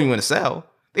don't just throw you in a cell.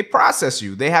 They process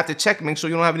you. They have to check, make sure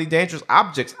you don't have any dangerous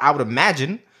objects, I would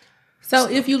imagine. So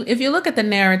if you look at the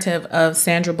narrative of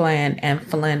Sandra Bland and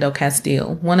Philando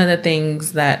Castile, one of the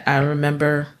things that I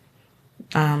remember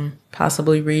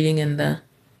possibly reading in the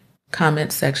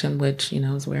comments section, which,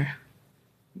 is where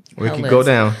we can go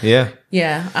down. Yeah.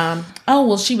 Yeah.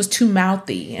 She was too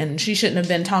mouthy and she shouldn't have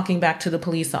been talking back to the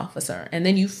police officer. And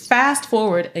then you fast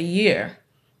forward a year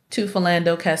to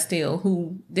Philando Castile,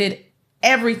 who did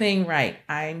everything right.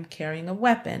 I'm carrying a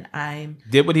weapon.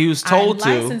 Did what he was told to.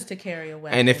 I'm licensed to carry a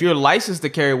weapon. And if you're licensed to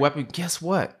carry a weapon, guess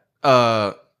what?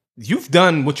 you've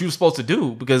done what you were supposed to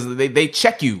do because they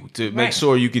check you to make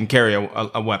sure you can carry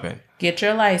a weapon. Get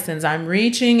your license. I'm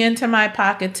reaching into my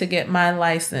pocket to get my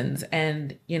license.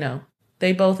 And,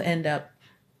 they both end up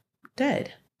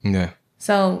dead. Yeah.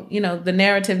 So, the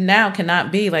narrative now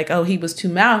cannot be like, oh, he was too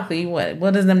mouthy.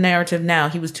 What is the narrative now?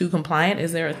 He was too compliant.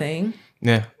 Is there a thing?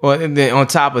 Yeah. Well, and then on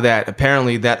top of that,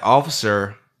 apparently that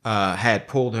officer had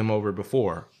pulled him over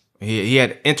before. He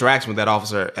had interaction with that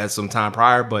officer at some time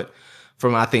prior, but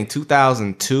from I think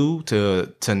 2002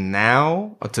 to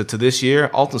now to this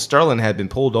year, Alton Sterling had been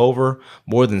pulled over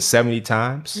more than 70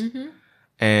 times,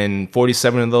 and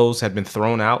 47 of those had been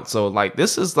thrown out. So like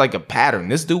this is like a pattern.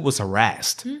 This dude was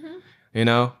harassed,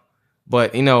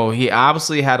 but he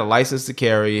obviously had a license to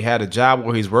carry. He had a job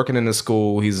where he's working in a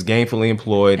school. He's gainfully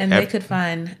employed, and they could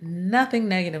find nothing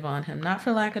negative on him, not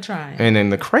for lack of trying. And then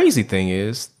the crazy thing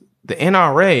is the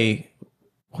NRA,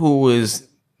 who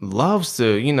loves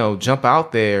to, jump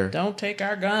out there. Don't take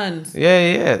our guns.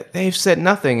 Yeah. They've said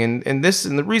nothing. And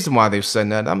the reason why they've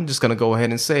said that, I'm just going to go ahead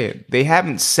and say it. They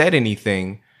haven't said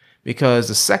anything because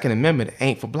the Second Amendment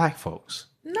ain't for black folks.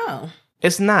 No.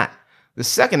 It's not. The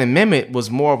Second Amendment was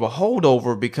more of a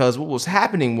holdover because what was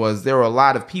happening was there were a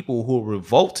lot of people who were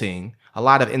revolting, a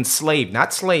lot of enslaved,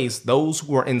 not slaves, those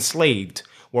who were enslaved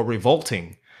were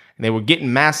revolting. They were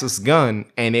getting masses gun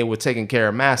and they were taking care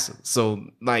of masses. So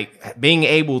like being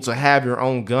able to have your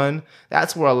own gun,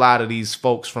 that's where a lot of these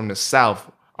folks from the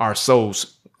South are so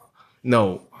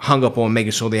hung up on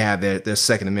making sure they have their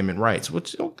Second Amendment rights,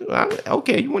 which,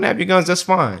 okay, you want to have your guns, that's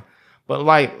fine. But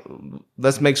like,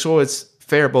 let's make sure it's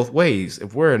fair both ways.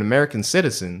 If we're an American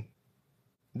citizen,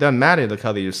 it doesn't matter the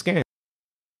color of your skin.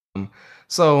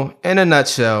 So in a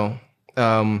nutshell,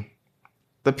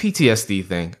 the PTSD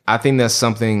thing, I think that's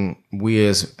something we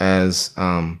as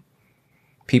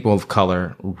people of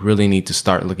color really need to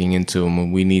start looking into,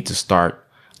 and we need to start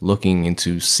looking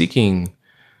into seeking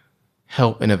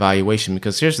help and evaluation.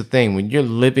 Because here's the thing, when you're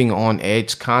living on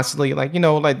edge constantly, like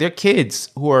there are kids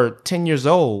who are 10 years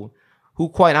old who,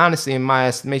 quite honestly, in my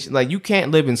estimation, like you can't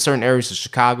live in certain areas of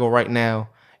Chicago right now,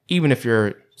 even if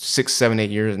you're 6, 7, 8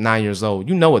 years, 9 years old.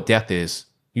 You know what death is.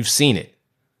 You've seen it.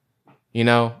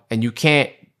 And you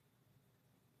can't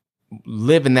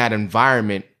live in that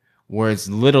environment where it's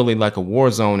literally like a war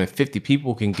zone and 50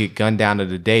 people can get gunned down in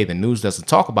a day. The news doesn't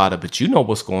talk about it, but you know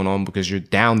what's going on because you're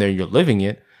down there, you're living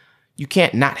it. You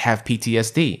can't not have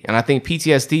PTSD. And I think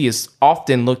PTSD is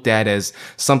often looked at as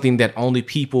something that only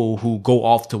people who go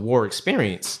off to war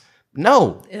experience.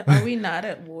 No. Are we not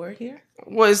at war here?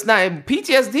 Well, it's not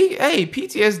PTSD. Hey,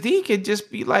 PTSD could just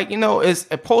be like, it's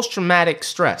a post-traumatic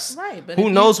stress. Right. But who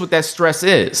knows what that stress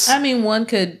is? I mean, one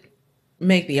could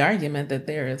make the argument that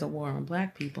there is a war on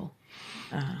black people.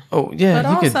 But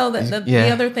also the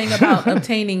other thing about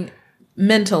obtaining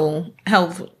mental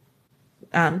health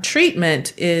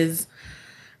treatment is,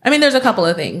 there's a couple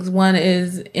of things. One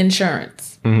is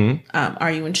insurance.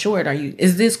 Are you insured?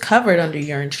 Is this covered under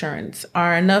your insurance?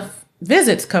 Are enough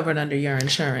visits covered under your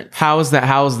insurance? How has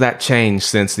that changed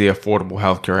since the Affordable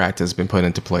Health Care Act has been put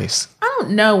into place? I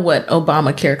don't know what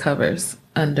Obamacare covers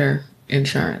under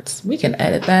insurance. We can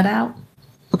edit that out.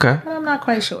 Okay. But I'm not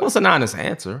quite sure. Well, it's an honest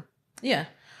answer. Yeah.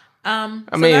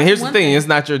 Here's the thing. It's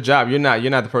not your job. You're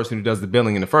not the person who does the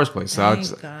billing in the first place. So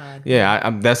God.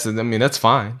 Yeah, that's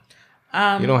fine.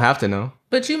 You don't have to know.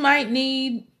 But you might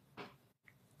need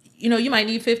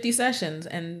 50 sessions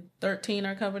and 13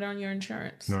 are covered on your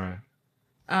insurance. All right.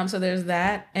 So there's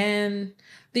that. And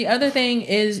the other thing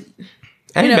is,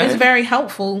 it's very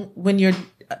helpful when you're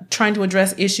trying to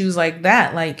address issues like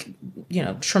that, like,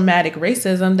 traumatic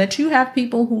racism, that you have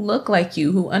people who look like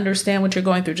you, who understand what you're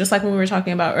going through. Just like when we were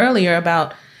talking about earlier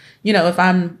about, if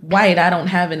I'm white, I don't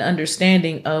have an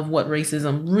understanding of what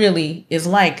racism really is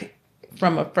like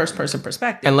from a first person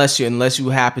perspective. Unless you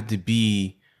happen to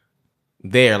be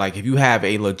there, like if you have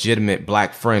a legitimate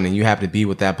black friend and you happen to be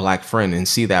with that black friend and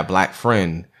see that black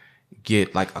friend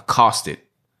get like accosted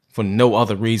for no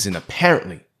other reason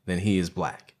apparently than he is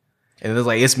black. And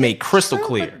it's made crystal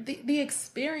clear. But the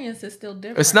experience is still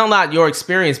different. It's not your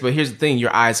experience, but here's the thing: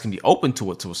 your eyes can be open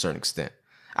to it to a certain extent.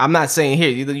 I'm not saying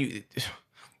here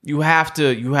you have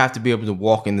to be able to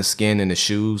walk in the skin and the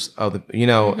shoes of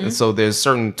the So there's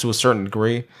to a certain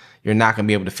degree, you're not going to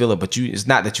be able to feel it, but it's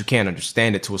not that you can't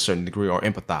understand it to a certain degree or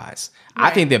empathize.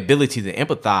 Right. I think the ability to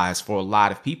empathize for a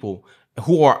lot of people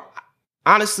who are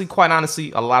quite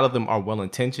honestly, a lot of them are well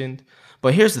intentioned.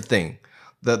 But here's the thing.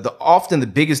 The often the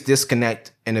biggest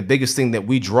disconnect and the biggest thing that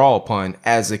we draw upon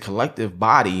as a collective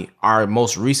body, our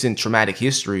most recent traumatic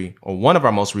history, or one of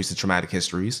our most recent traumatic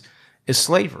histories, is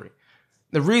slavery.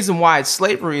 The reason why it's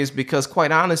slavery is because,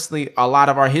 quite honestly, a lot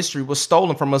of our history was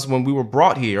stolen from us when we were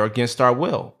brought here against our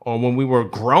will, or when we were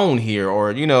grown here,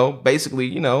 or,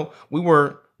 basically, we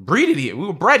were breeded here. We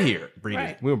were bred here.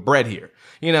 Right. We were bred here,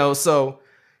 so,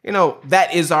 that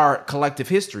is our collective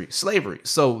history, slavery.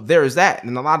 So there is that.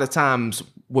 And a lot of times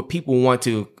what people want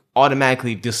to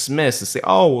automatically dismiss and say,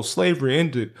 oh, well, slavery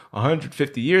ended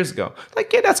 150 years ago.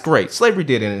 Like, yeah, that's great. Slavery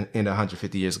did end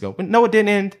 150 years ago, but no, it didn't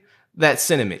end. That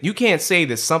sentiment. You can't say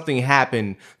that something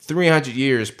happened 300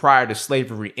 years prior to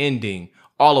slavery ending.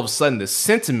 All of a sudden, the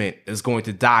sentiment is going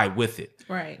to die with it.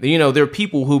 Right. There are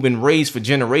people who've been raised for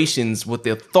generations with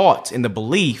the thought and the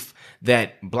belief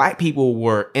that black people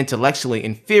were intellectually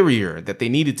inferior, that they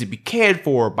needed to be cared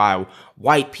for by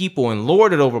white people and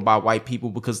lorded over by white people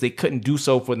because they couldn't do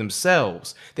so for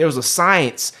themselves. There was a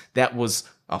science that was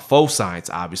a faux science,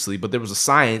 obviously, but there was a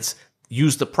science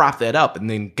used to prop that up, and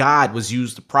then God was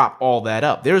used to prop all that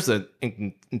up. There's an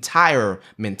entire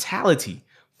mentality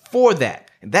for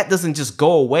that, and that doesn't just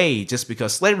go away just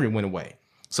because slavery went away.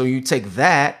 So you take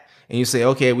that and you say,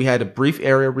 okay, we had a brief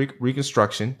area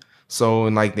Reconstruction. So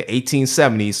in like the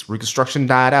 1870s, Reconstruction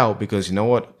died out because, you know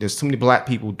what, there's too many black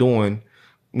people doing,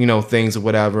 things or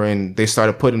whatever, and they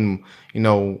started putting,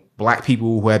 black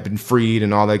people who had been freed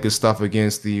and all that good stuff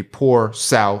against the poor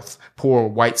South, poor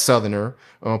white Southerner,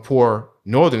 poor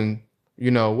Northern,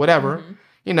 whatever,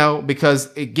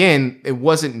 because again, it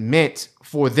wasn't meant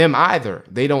for them either.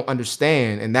 They don't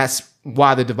understand. And that's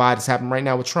why the divide is happening right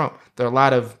now with Trump. There are a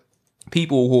lot of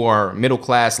people who are middle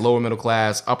class, lower middle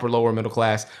class, upper, lower middle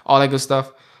class, all that good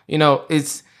stuff.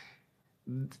 It's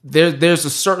there's a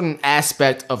certain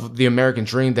aspect of the American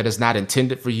dream that is not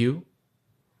intended for you.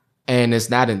 And it's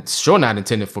not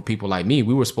intended for people like me.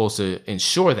 We were supposed to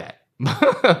ensure that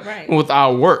right. with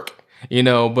our work,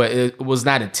 but it was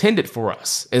not intended for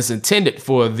us. It's intended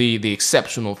for the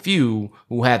exceptional few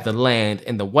who had the land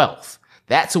and the wealth.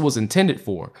 That's what it was intended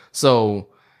for. So,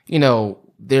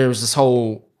 there's this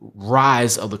whole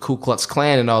rise of the Ku Klux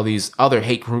Klan and all these other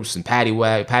hate groups and patty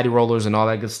rollers and all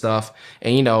that good stuff.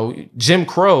 And, Jim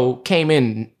Crow came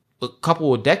in a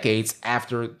couple of decades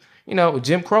after.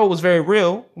 Jim Crow was very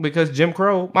real because Jim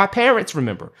Crow, my parents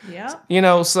remember.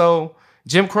 Yeah. So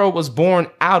Jim Crow was born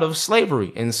out of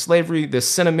slavery, and slavery, the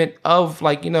sentiment of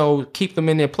keep them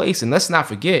in their place. And let's not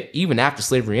forget, even after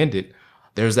slavery ended,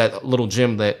 there's that little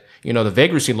Jim that, the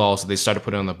vagrancy laws that they started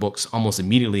putting on the books almost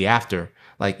immediately after.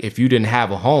 Like, if you didn't have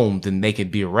a home, then they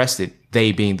could be arrested.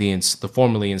 They being the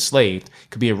formerly enslaved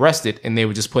could be arrested, and they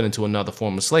were just put into another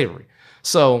form of slavery.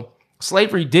 So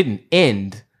slavery didn't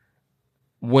end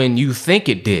when you think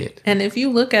it did. And if you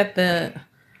look at the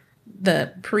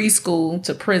preschool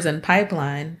to prison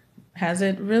pipeline, has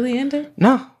it really ended?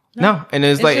 No. And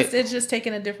it's just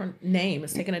taking a different name.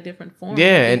 It's taking a different form.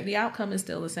 Yeah. The outcome is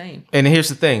still the same. And here's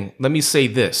the thing. Let me say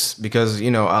this, because, a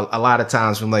lot of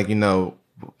times when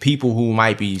people who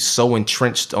might be so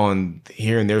entrenched on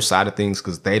hearing their side of things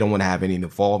because they don't want to have any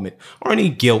involvement or any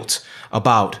guilt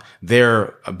about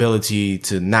their ability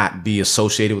to not be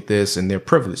associated with this and their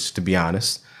privilege, to be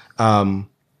honest.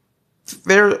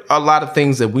 There are a lot of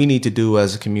things that we need to do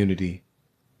as a community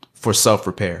for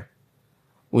self-repair.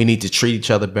 We need to treat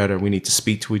each other better. We need to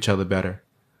speak to each other better.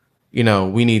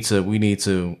 We need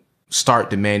to start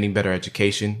demanding better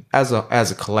education as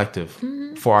a collective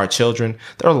for our children.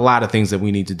 There are a lot of things that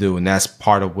we need to do, and that's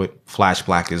part of what Flash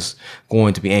Black is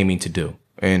going to be aiming to do.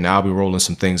 And I'll be rolling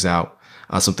some things out,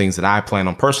 some things that I plan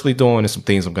on personally doing, and some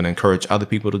things I'm going to encourage other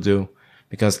people to do,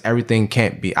 because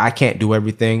I can't do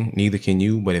everything, neither can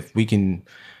you. But if we can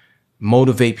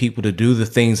motivate people to do the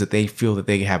things that they feel that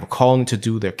they have a calling to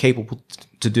do, they're capable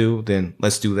to do, then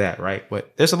let's do that, right?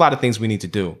 But there's a lot of things we need to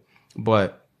do.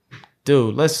 But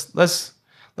dude, let's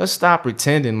stop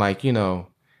pretending like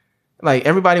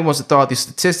everybody wants to throw out these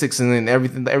statistics, and then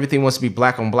everything wants to be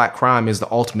black on black crime is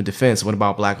the ultimate defense. What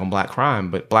about black on black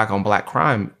crime? But black on black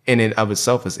crime in and of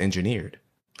itself is engineered.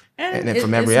 And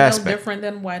from every aspect. No different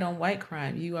than white on white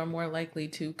crime. You are more likely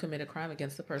to commit a crime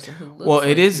against the person who looks. Well,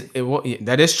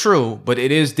 that is true, but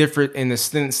it is different in the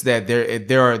sense that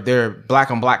there black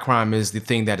on black crime is the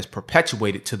thing that is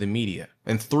perpetuated to the media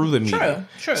and through the media.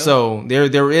 True. So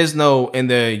there is no, in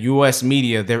the U.S.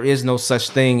 media, there is no such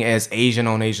thing as Asian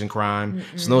on Asian crime. Mm-mm.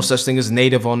 There's no such thing as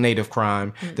Native on Native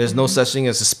crime. Mm-mm. There's no such thing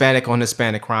as Hispanic on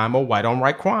Hispanic crime or white on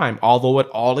white crime, although it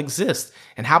all exists.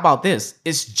 And how about this?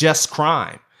 It's just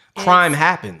crime. Crime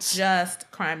happens.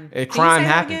 Just crime. Crime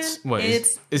happens. What,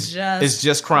 it's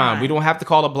just crime. We don't have to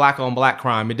call it black on black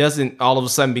crime. It doesn't all of a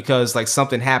sudden because like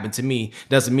something happened to me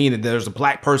doesn't mean that there's a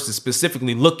black person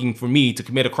specifically looking for me to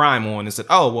commit a crime on and said,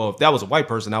 oh, well, if that was a white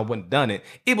person, I wouldn't have done it.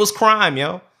 It was crime,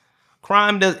 yo.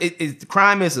 Crime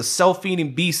is a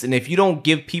self-feeding beast, and if you don't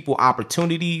give people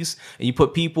opportunities and you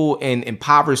put people in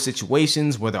impoverished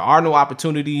situations where there are no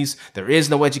opportunities, there is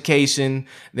no education,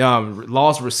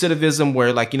 laws of recidivism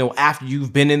where, like, you know, after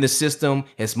you've been in the system,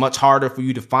 it's much harder for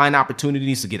you to find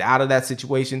opportunities to get out of that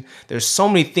situation. There's so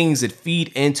many things that feed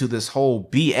into this whole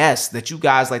BS that you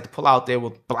guys like to pull out there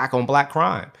with black on black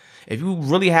crime. If you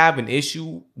really have an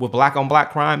issue with black on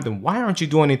black crime, then why aren't you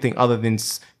doing anything other than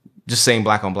just saying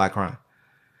black on black crime?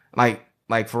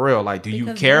 Like for real, like, do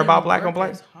you care about black on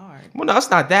black? Well, no, it's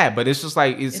not that, but it's just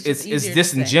like, it's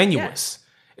disingenuous.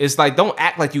 It's like, don't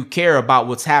act like you care about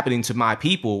what's happening to my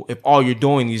people if all you're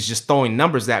doing is just throwing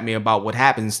numbers at me about what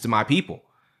happens to my people.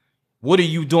 What are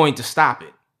you doing to stop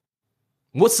it?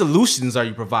 What solutions are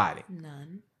you providing? None.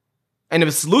 And if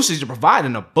the solutions you're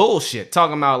providing are bullshit,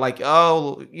 talking about like,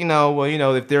 oh, you know, well, you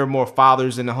know, if there are more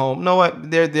fathers in the home. You know what?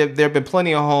 There have been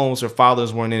plenty of homes where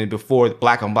fathers weren't in it before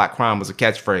black on black crime was a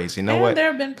catchphrase. You know what? There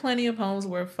have been plenty of homes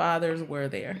where fathers were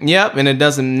there. Yep, and it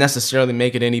doesn't necessarily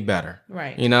make it any better.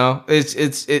 Right. You know, it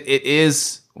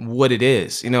is what it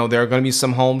is. You know, there are going to be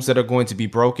some homes that are going to be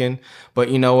broken, but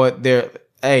you know what? There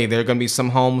are going to be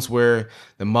some homes where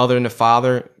the mother and the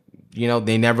father, you know,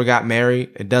 they never got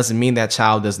married. It doesn't mean that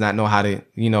child does not know how to,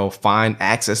 you know, find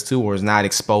access to or is not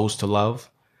exposed to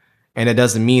love. And it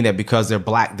doesn't mean that because they're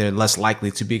black, they're less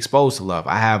likely to be exposed to love.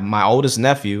 I have my oldest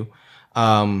nephew,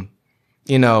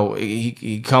 you know,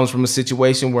 he comes from a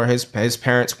situation where his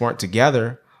parents weren't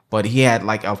together, but he had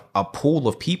like a pool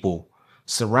of people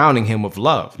surrounding him with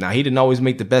love. Now, he didn't always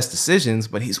make the best decisions,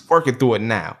 but he's working through it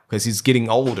now because he's getting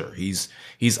older. He's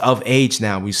of age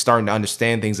now. He's starting to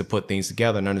understand things and put things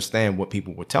together and understand what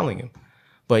people were telling him.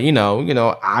 But, you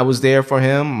know, I was there for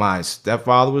him. My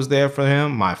stepfather was there for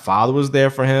him. My father was there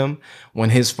for him when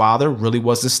his father really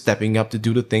wasn't stepping up to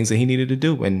do the things that he needed to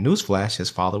do. And newsflash, his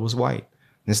father was white.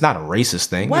 And it's not a racist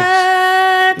thing.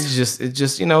 What? It's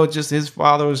just, you know, just his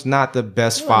father was not the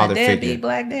best father figure.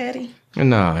 Black daddy.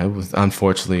 No, it was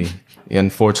unfortunately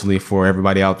for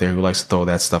everybody out there who likes to throw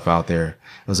that stuff out there,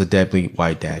 it was a deadbeat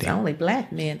white daddy. Only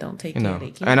black men don't take care of their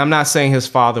kids. And I'm not saying his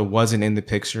father wasn't in the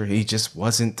picture. He just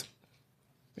wasn't.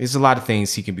 There's a lot of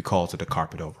things he can be called to the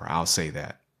carpet over. I'll say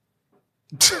that.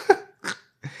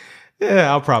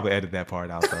 Yeah, I'll probably edit that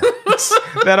part out though.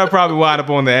 That'll probably wind up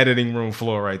on the editing room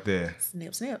floor right there.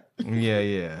 Snip, snip.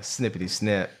 Yeah. Snippety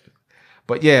snip.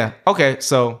 But yeah, okay,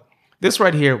 so this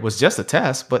right here was just a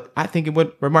test, but I think it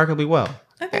went remarkably well.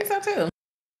 I think so too.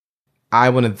 I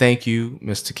want to thank you,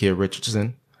 Ms. Takia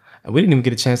Richardson. We didn't even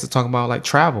get a chance to talk about like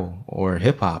travel or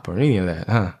hip hop or any of that,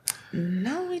 huh?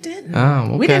 No, we didn't. Oh,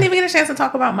 okay. We didn't even get a chance to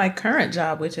talk about my current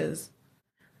job, which is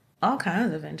all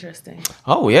kinds of interesting.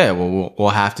 Oh yeah, well we'll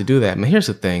have to do that. But here's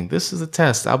the thing: this is a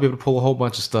test. I'll be able to pull a whole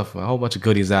bunch of stuff, a whole bunch of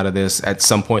goodies out of this at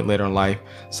some point later in life.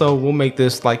 So we'll make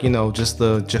this like, you know, just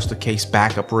a case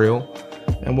backup reel,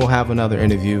 and we'll have another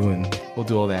interview and we'll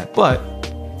do all that. But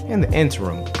in the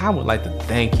interim, I would like to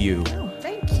thank you,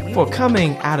 for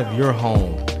coming out of your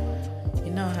home.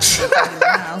 You know how to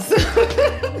house.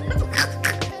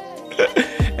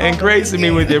 And gracing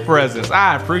me with your presence.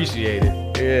 I appreciate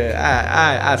it.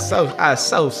 Yeah, I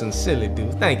so sincerely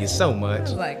do. Thank you so much. It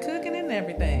was like cooking and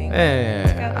everything.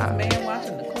 Yeah. Got this man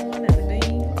watching the corn and the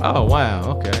beans. Oh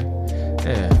wow, okay.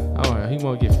 Yeah. All right, he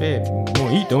wanna get fed. You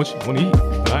wanna eat, don't you? Wanna eat?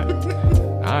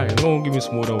 All right. Go on, give me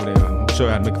some more over there. I'll show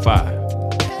you how to make a fire.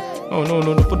 Oh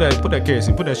no, put that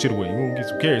kerosene, put that shit away. You wanna get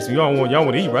some kerosene? Y'all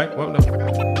wanna eat, right? Well, no.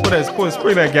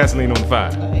 Spray that gasoline on the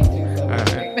fire. All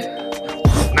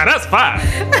right. Now that's fire.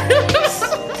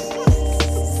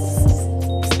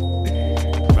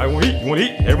 You want to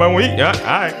eat? Everybody want to eat? Yeah,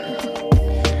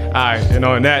 all right. And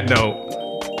on that note,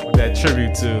 with that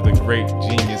tribute to the great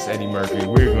genius Eddie Murphy,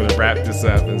 we're going to wrap this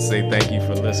up and say thank you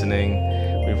for listening.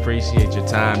 We appreciate your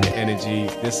time, your energy.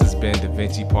 This has been Da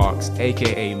Vinci Parks,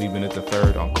 aka Leaving It the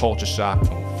Third on Culture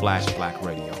Shock on Flash Black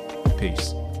Radio.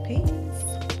 Peace.